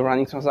think that you're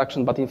running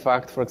transaction, but in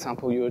fact, for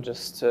example, you're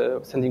just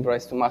sending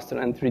writes to master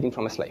and reading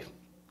from a slave.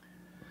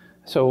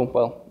 So,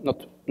 well,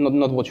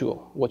 not what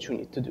you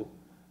need to do,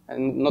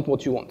 and not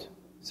what you want.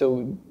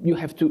 So you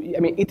have to. I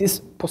mean, it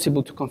is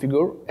possible to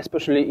configure,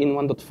 especially in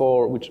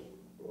 1.4, which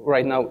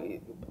right now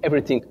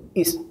everything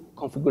is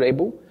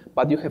configurable,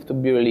 but you have to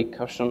be really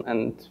cautious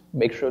and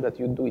make sure that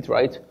you do it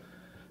right,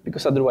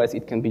 because otherwise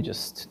it can be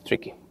just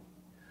tricky.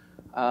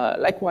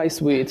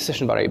 Likewise with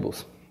session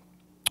variables.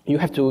 You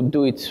have to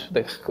do it,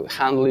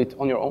 handle it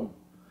on your own.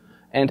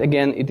 And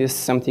again, it is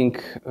something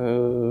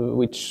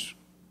which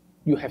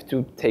you have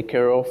to take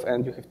care of,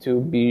 and you have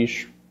to be,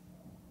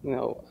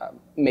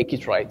 make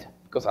it right,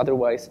 because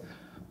otherwise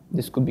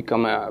this could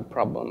become a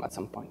problem at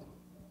some point.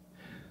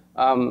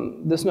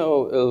 There's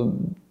no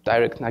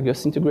direct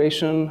Nagios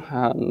integration.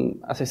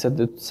 As I said,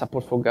 the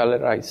support for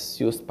Galera is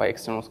used by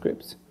external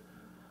scripts.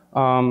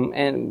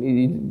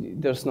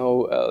 And there's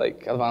no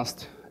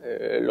advanced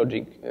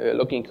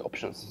logging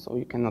options, so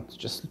you cannot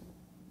just.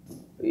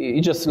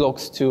 It just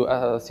logs to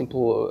a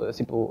simple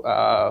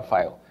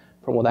file,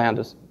 from what I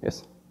understand.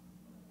 Yes.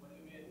 What do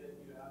you mean that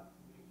you have to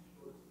make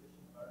sure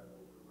session variables are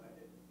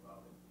written from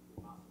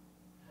the master?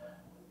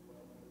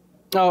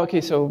 Oh,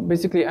 okay. So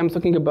basically, I'm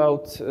talking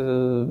about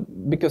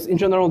because in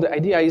general the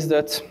idea is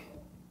that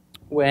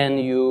when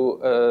you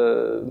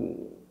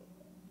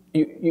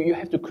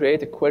have to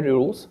create a query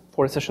rules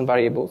for session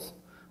variables,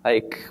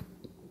 like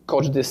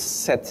code this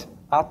set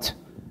at,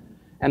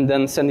 and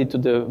then send it to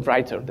the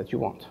writer that you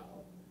want.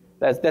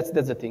 That's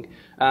the thing.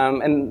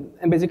 And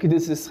basically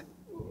this is,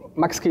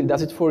 MaxScale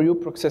does it for you.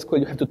 ProxySQL,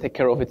 you have to take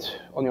care of it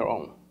on your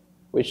own,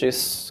 which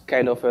is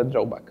kind of a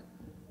drawback.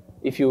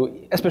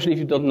 Especially if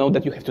you don't know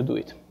that you have to do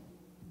it.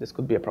 This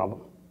could be a problem.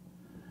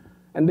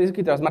 And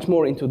basically, there's much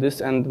more into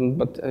this,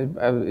 but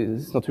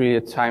it's not really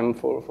a time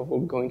for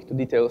going into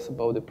details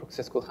about the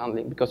ProxySQL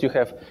handling, because you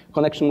have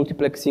connection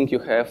multiplexing, you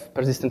have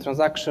persistent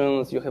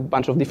transactions, you have a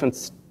bunch of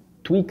different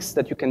tweaks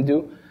that you can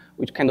do,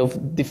 which kind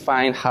of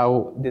define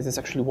how this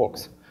actually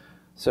works.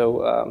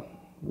 So,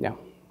 yeah.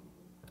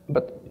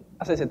 But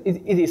as I said,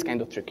 it is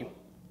kind of tricky.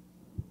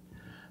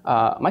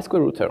 MySQL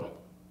Router.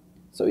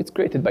 So it's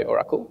created by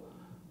Oracle.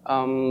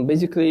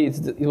 Basically,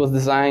 it was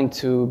designed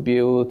to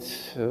build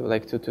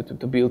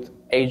to build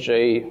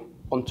AJ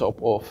on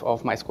top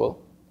of MySQL.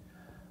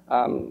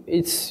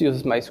 It's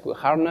used MySQL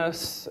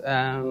harness.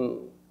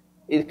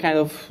 It kind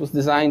of was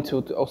designed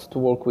to also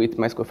work with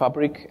MySQL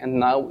Fabric, and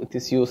now it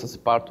is used as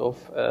part of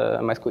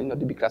MySQL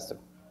InnoDB cluster.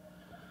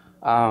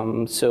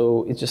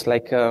 So it's just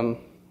like a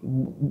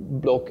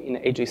block in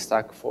AJ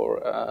stack for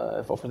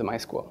the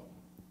MySQL.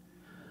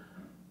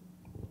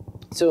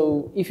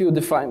 So if you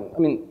define,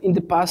 in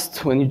the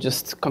past, when you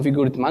just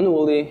configured it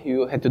manually,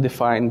 you had to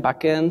define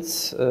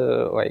backends,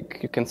 like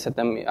you can set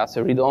them as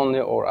a read-only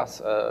or as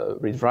a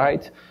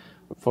read-write.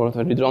 For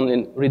the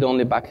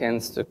read-only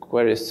backends, the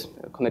queries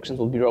connections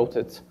will be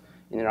routed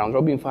in a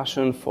round-robin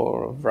fashion.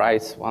 For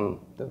writes,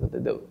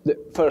 the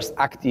first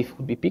active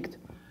would be picked.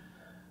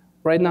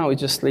 Right now,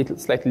 it's just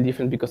slightly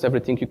different because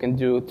everything you can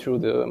do through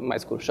the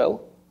MySQL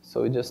shell.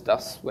 So it just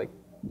does like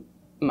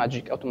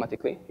magic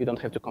automatically. You don't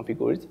have to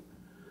configure it.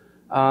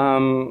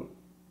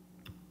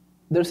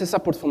 There's a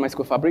support for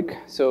MySQL Fabric,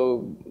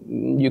 so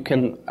you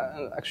can,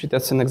 actually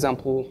that's an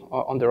example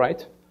on the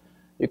right.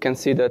 You can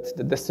see that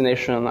the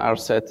destination are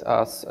set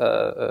as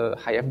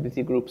high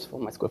availability groups for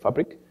MySQL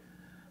Fabric.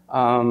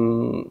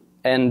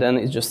 And then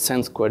it just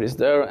sends queries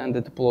there, and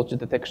the topology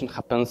detection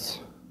happens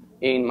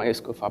in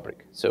MySQL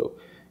Fabric. So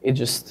it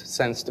just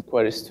sends the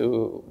queries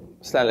to,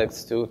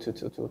 selects to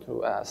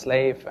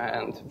slave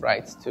and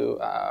writes to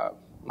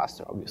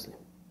master, obviously.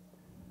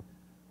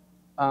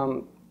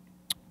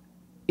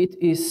 It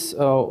is,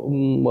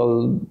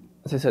 well,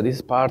 as I said,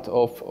 it's part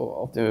of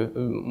the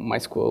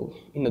MySQL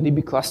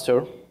InnoDB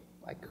cluster,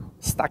 like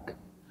stack.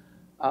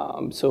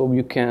 So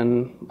you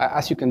can,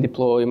 as you can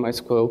deploy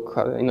MySQL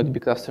InnoDB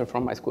cluster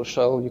from MySQL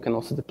shell, you can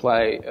also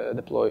deploy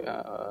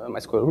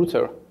MySQL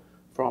Router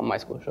from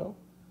MySQL shell.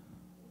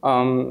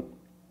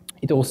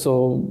 It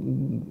also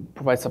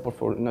provides support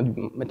for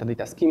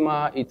metadata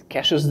schema. It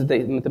caches the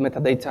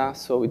metadata,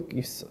 so it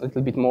gives a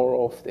little bit more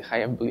of the high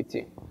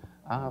availability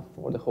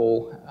for the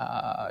whole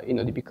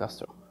InnoDB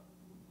cluster.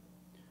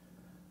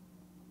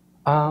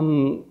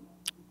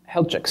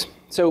 Health checks.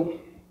 So,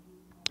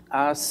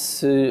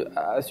 as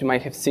you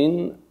might have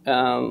seen,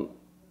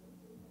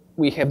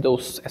 we have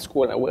those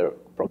SQL-aware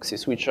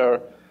proxies, which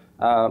are,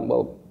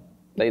 well,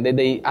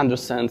 they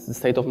understand the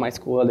state of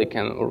MySQL, they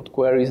can route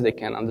queries, they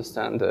can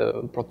understand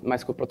the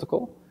MySQL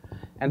protocol.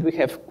 And we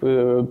have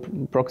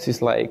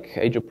proxies like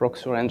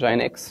HAProxy or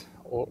Nginx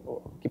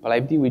or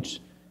Keepalived,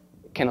 which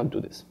cannot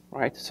do this,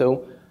 right?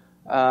 So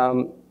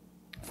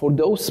for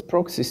those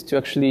proxies to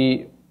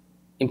actually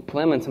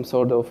implement some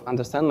sort of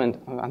understanding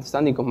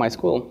of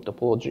MySQL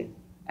topology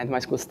and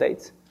MySQL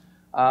states,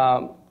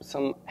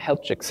 some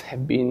health checks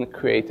have been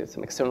created,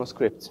 some external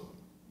scripts.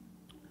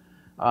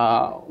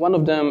 One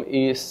of them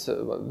is,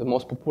 the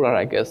most popular,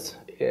 I guess,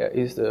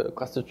 is the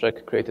cluster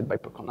check created by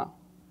Percona.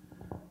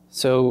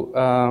 So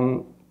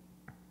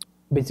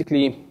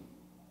basically,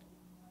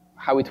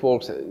 how it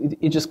works,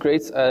 it just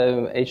creates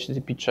a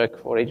HTTP check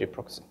for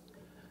HAProxy.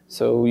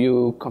 So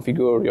you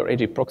configure your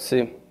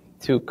HAProxy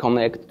to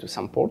connect to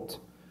some port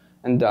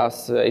and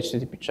does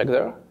HTTP check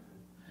there.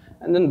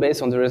 And then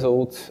based on the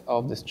result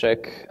of this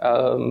check,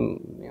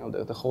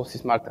 the host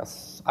is marked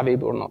as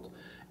available or not.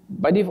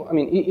 By default,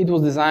 it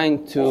was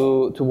designed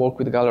to work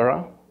with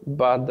Galera,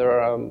 but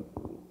there are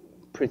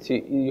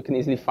you can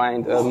easily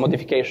find a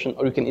modification,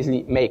 or you can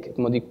easily make a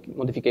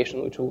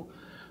modification which will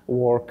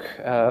work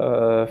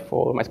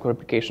for MySQL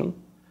replication.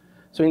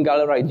 So in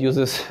Galera, it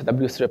uses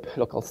wstrep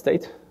local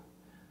state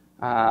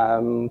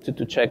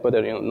to check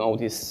whether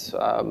node is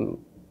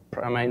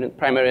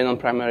primary,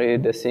 non-primary,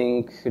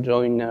 desync,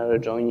 joiner,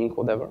 joining,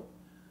 whatever.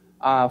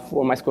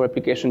 For MySQL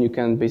replication, you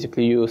can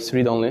basically use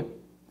read-only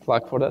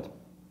flag for that.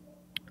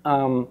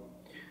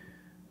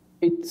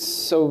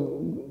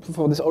 So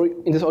for this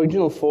in this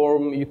original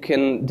form, you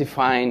can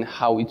define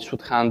how it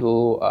should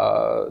handle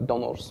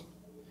donors,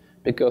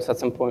 because at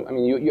some point,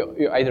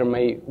 you either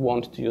may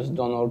want to use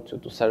donor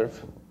to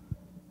serve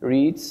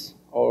reads,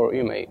 or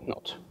you may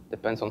not.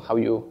 Depends on how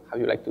you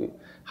like to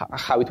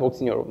how it works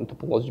in your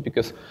topology.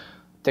 Because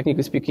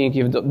technically speaking,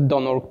 if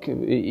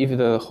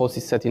the host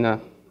is set in a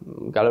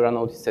Galera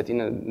node is set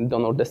in a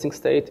donor desync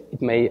state,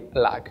 it may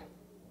lag.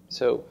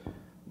 So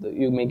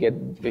you may get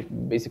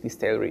basically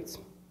stale reads.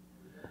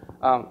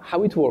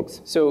 How it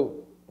works? So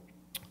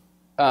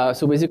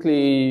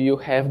basically, you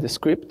have the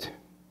script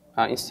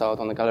installed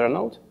on the Galera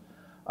node.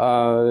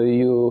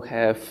 You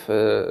have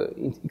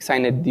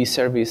XINetD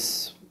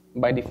service.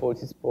 By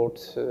default, it's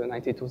port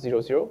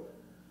 9200.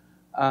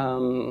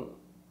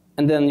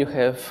 And then you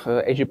have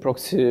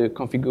HAProxy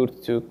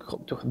configured to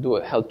do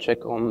a health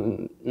check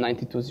on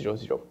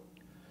 9200.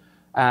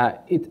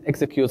 It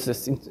executes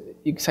this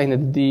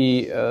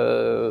XINetD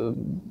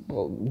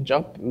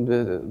job,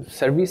 the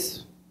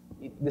service.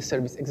 The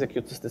service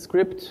executes the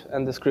script,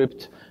 and the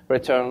script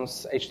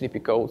returns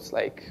HTTP codes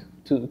like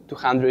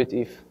 200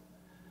 if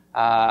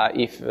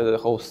the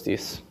host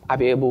is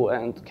available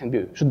and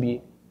should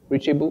be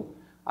reachable,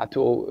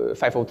 to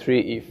 503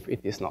 if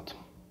it is not.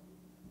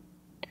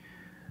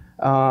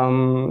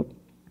 So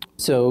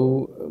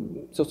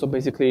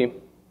basically,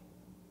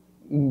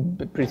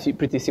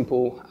 pretty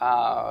simple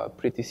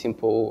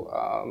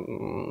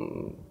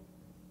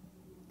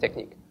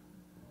technique.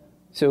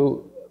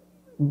 So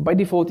by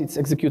default, it's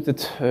executed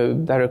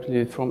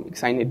directly from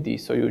Nginx.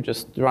 So you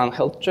just run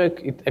health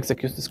check, it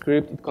executes the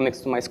script, it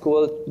connects to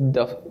MySQL, it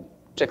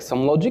checks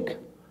some logic,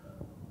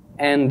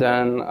 and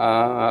then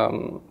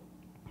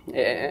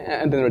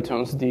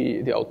returns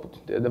the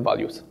output, the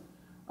values.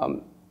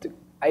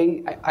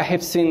 I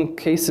have seen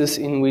cases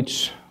in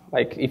which,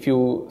 like, if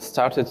you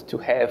started to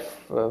have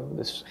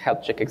this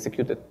health check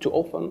executed too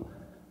often,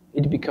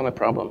 it became a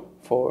problem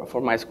for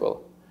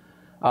MySQL.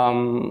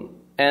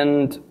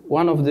 And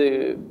one of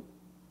the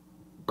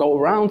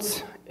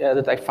go-arounds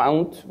that I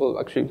found, well,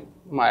 actually,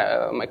 my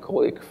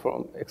ex-colleague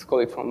from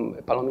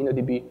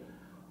ex-PalominoDB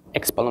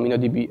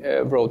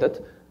wrote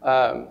it.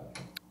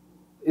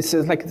 It's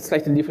like a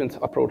slightly different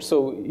approach.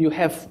 So you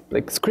have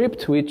like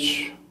script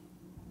which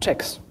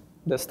checks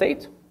the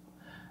state.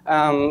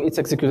 It's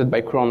executed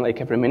by cron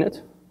like every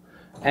minute,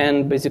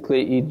 and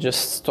basically it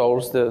just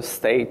stores the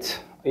state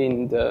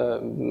in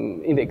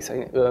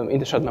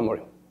the shared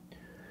memory.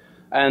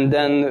 And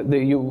then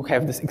you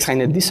have this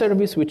Nginx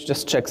service which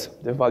just checks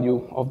the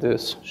value of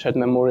this shared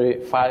memory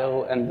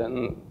file, and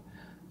then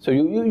so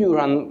you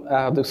run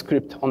the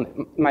script on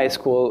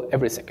MySQL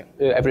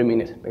every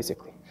minute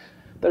basically.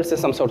 There's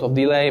some sort of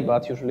delay,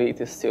 but usually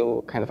it is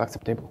still kind of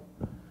acceptable.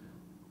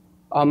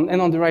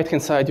 And on the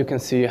right-hand side, you can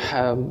see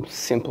a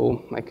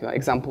simple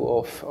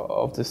example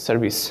of the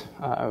service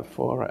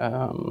for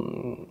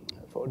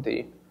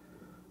the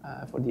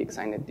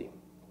Nginx.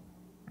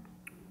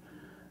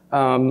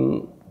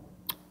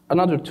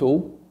 Another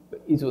tool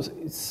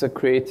it's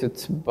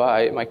created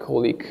by my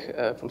colleague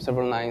from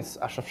Severalnines,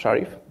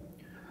 Sharif.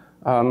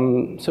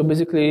 So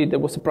basically, there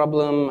was a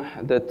problem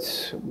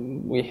that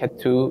we had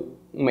to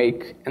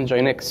make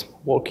Nginx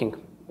working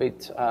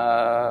with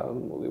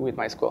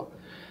MySQL.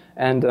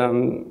 And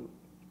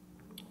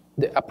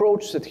the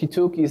approach that he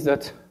took is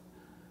that,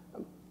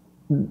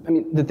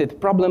 the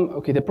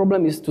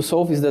problem is to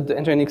solve is that the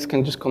Nginx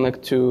can just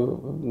connect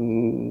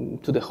to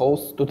the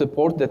host, to the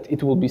port that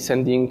it will be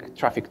sending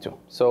traffic to.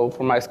 So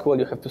for MySQL,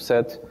 you have to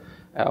set,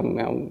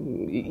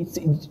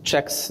 it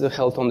checks the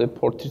health on the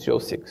port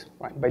 3306,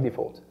 right, by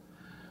default.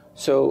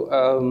 So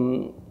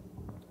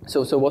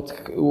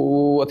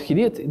what he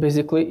did,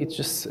 basically, it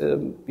just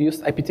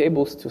used IP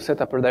tables to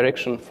set up a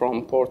redirection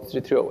from port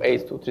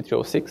 3308 to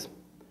 3306.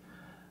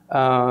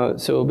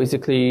 So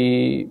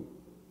basically,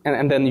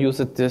 and then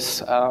used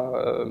this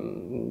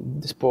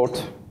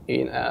port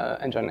in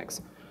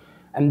Nginx.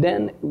 And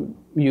then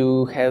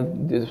you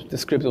have the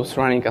script was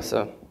running as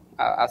a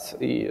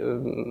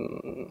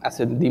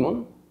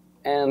daemon,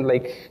 and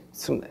like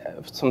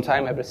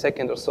sometime every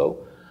second or so,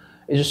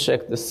 it just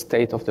checked the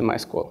state of the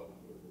MySQL.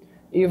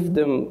 If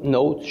the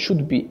node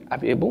should be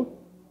available,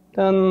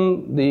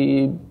 then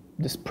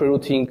this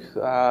pre-routing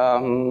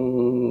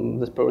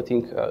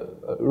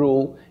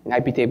rule in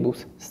IP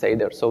tables stay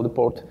there. So the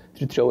port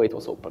 3308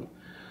 was open,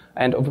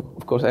 and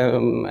of course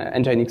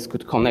Nginx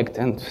could connect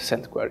and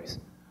send queries.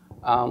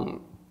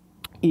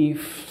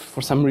 If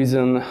for some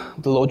reason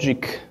the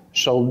logic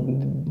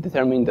showed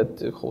determine that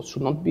the host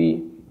should not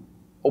be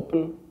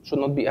open, should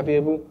not be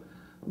available,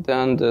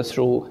 then this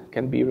rule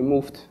can be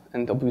removed,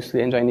 and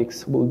obviously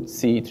Nginx will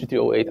see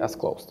 3308 as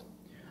closed.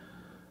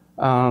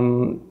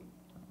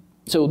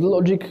 So the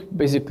logic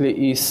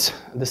basically is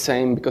the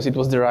same because it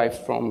was derived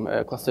from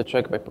cluster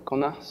check by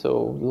Percona,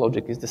 so the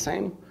logic is the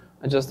same,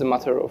 it's just a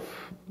matter of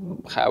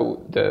how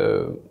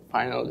the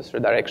final this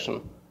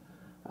redirection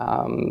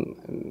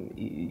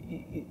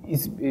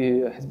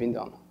has been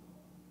done.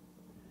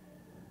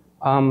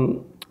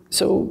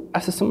 So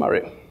as a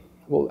summary,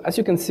 well, as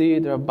you can see,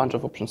 there are a bunch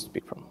of options to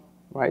pick from.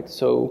 Right,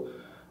 so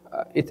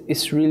it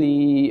is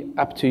really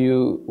up to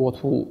you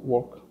what will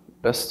work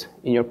best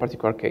in your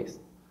particular case.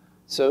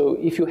 So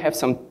if you have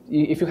some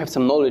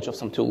knowledge of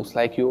some tools,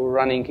 like you're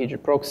running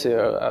HAProxy,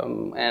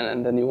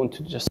 and then you want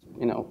to just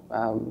then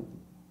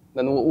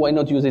why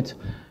not use it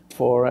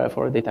for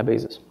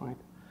databases, right?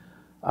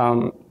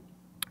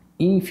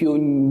 If you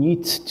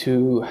need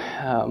to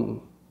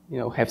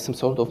have some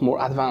sort of more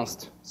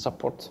advanced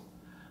support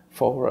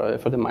for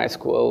the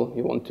MySQL,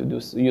 you want to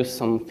use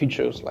some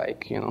features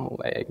like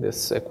like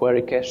this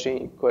query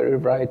caching, query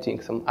writing,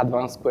 some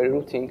advanced query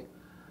routing.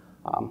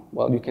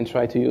 Well, you can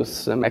try to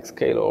use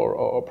MaxScale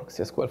or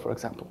ProxySQL, for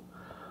example.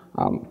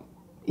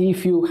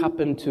 If you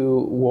happen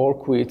to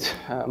work with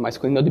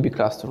MySQL MariaDB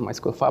cluster,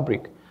 MySQL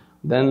Fabric,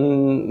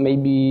 then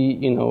maybe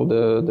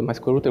the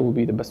MySQL Router will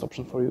be the best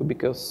option for you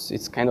because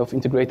it's kind of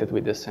integrated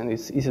with this and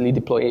it's easily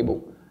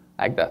deployable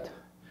like that.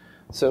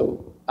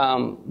 So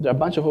there are a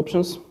bunch of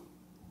options.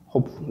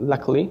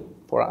 Luckily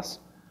for us,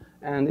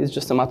 and it's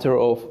just a matter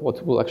of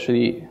what will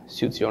actually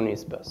suit your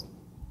needs best.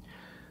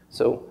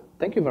 So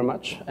thank you very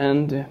much,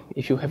 and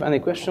if you have any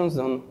questions,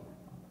 then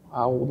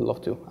I would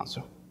love to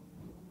answer.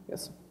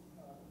 Yes?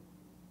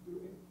 Do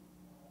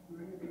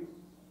any of these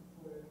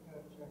support any kind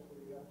of checks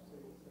where you have to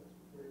say sex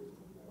queries?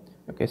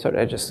 Okay, sorry,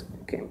 I just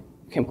came.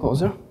 came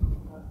closer.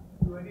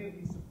 Do any of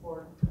these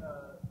support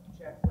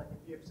checks, like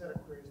if you have set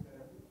of queries that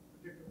have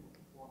predictable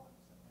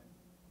performance and then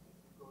it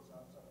goes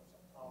outside of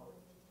some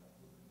tolerance,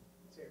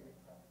 say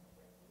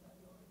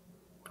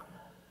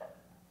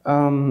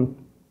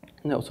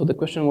No, so the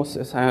question was,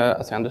 as I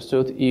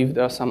understood, if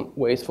there are some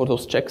ways for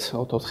those checks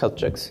or those health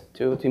checks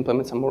to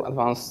implement some more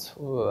advanced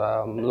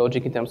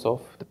logic in terms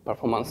of the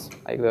performance,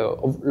 like the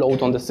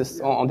load on the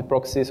system, on the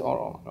proxies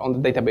or on the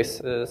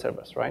database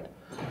servers, right?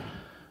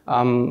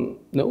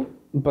 No,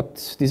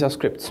 but these are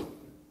scripts,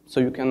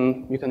 so you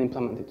can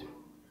implement it.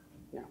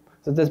 Yeah,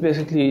 so that's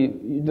basically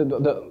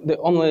the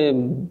only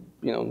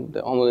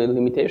the only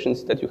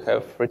limitations that you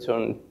have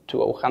return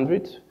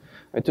 200,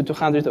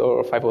 200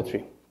 or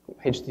 503.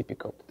 HTTP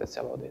code, that's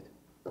about it.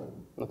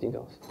 Nothing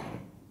else.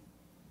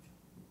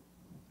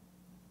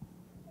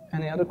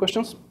 Any other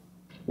questions?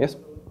 Yes?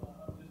 I'm just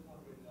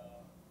wondering,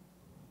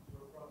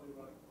 you're probably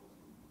running things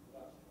you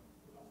meant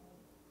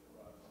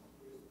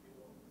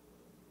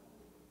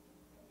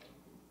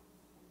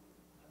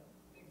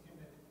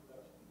in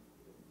production.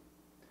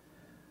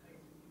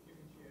 Things you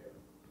can share.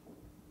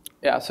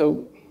 Yeah,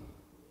 so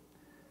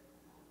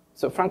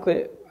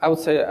frankly, I would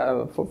say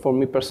for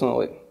me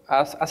personally,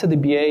 as a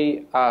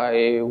DBA,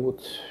 I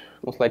would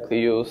most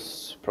likely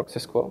use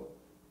ProxySQL.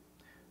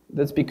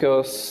 That's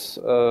because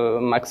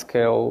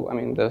MaxScale, I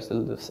mean, there's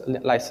this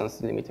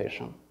license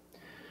limitation.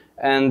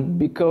 And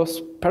because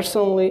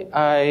personally,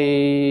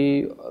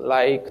 I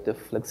like the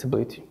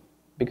flexibility.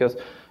 Because,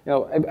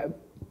 so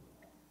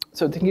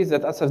the thing is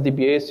that as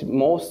DBAs,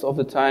 most of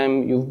the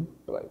time,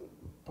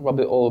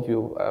 probably all of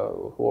you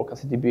who work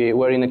as a DBA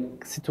were in a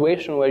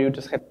situation where you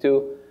just had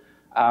to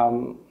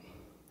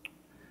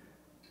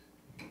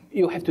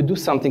do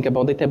something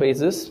about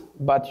databases,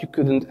 but you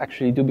couldn't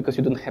actually do because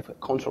you don't have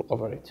control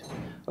over it.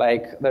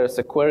 Like there's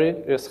a query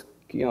just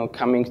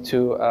coming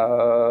to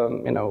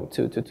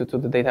to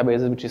the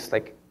databases, which is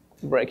like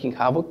breaking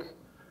havoc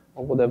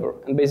or whatever.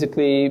 And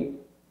basically,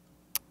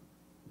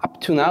 up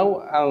to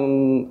now,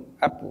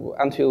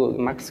 until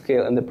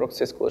MaxScale and the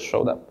ProxySQL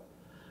showed up,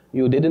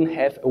 you didn't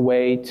have a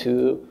way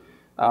to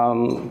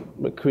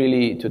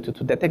really to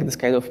detect this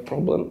kind of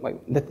problem, like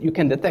that you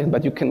can detect,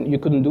 but you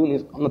couldn't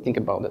do nothing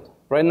about it.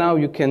 Right now,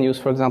 you can use,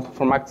 for example,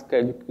 for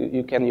MaxScale,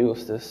 you can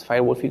use this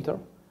firewall filter.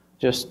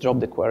 Just drop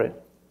the query.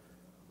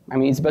 I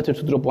mean, it's better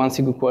to drop one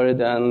single query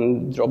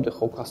than drop the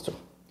whole cluster.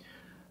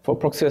 For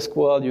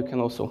ProxySQL, you can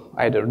also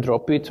either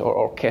drop it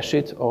or cache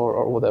it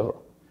or whatever.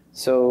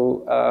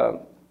 So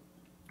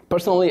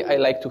personally, I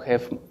like to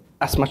have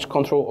as much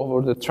control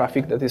over the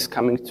traffic that is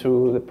coming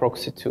through the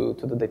proxy to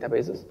the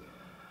databases.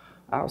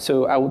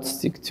 So I would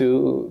stick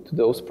to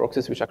those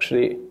proxies which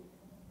actually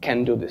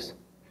can do this.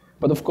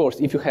 But of course,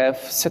 if you have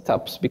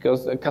setups,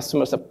 because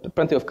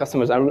plenty of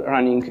customers are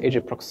running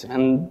HAProxy,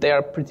 and they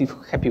are pretty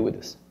happy with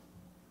this,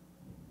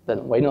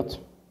 then why not?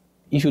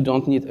 If you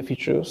don't need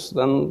features,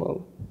 then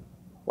well,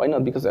 why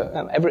not? Because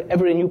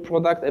every new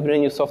product, every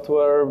new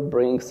software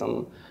brings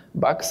some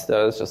bugs.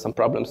 There's just some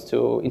problems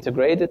to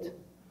integrate it.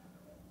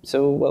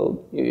 So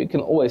well, you can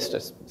always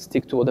just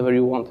stick to whatever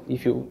you want,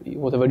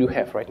 whatever you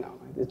have right now.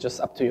 It's just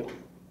up to you.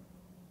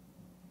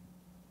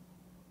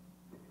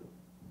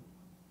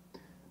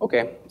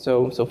 Okay,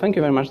 so thank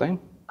you very much, Dane.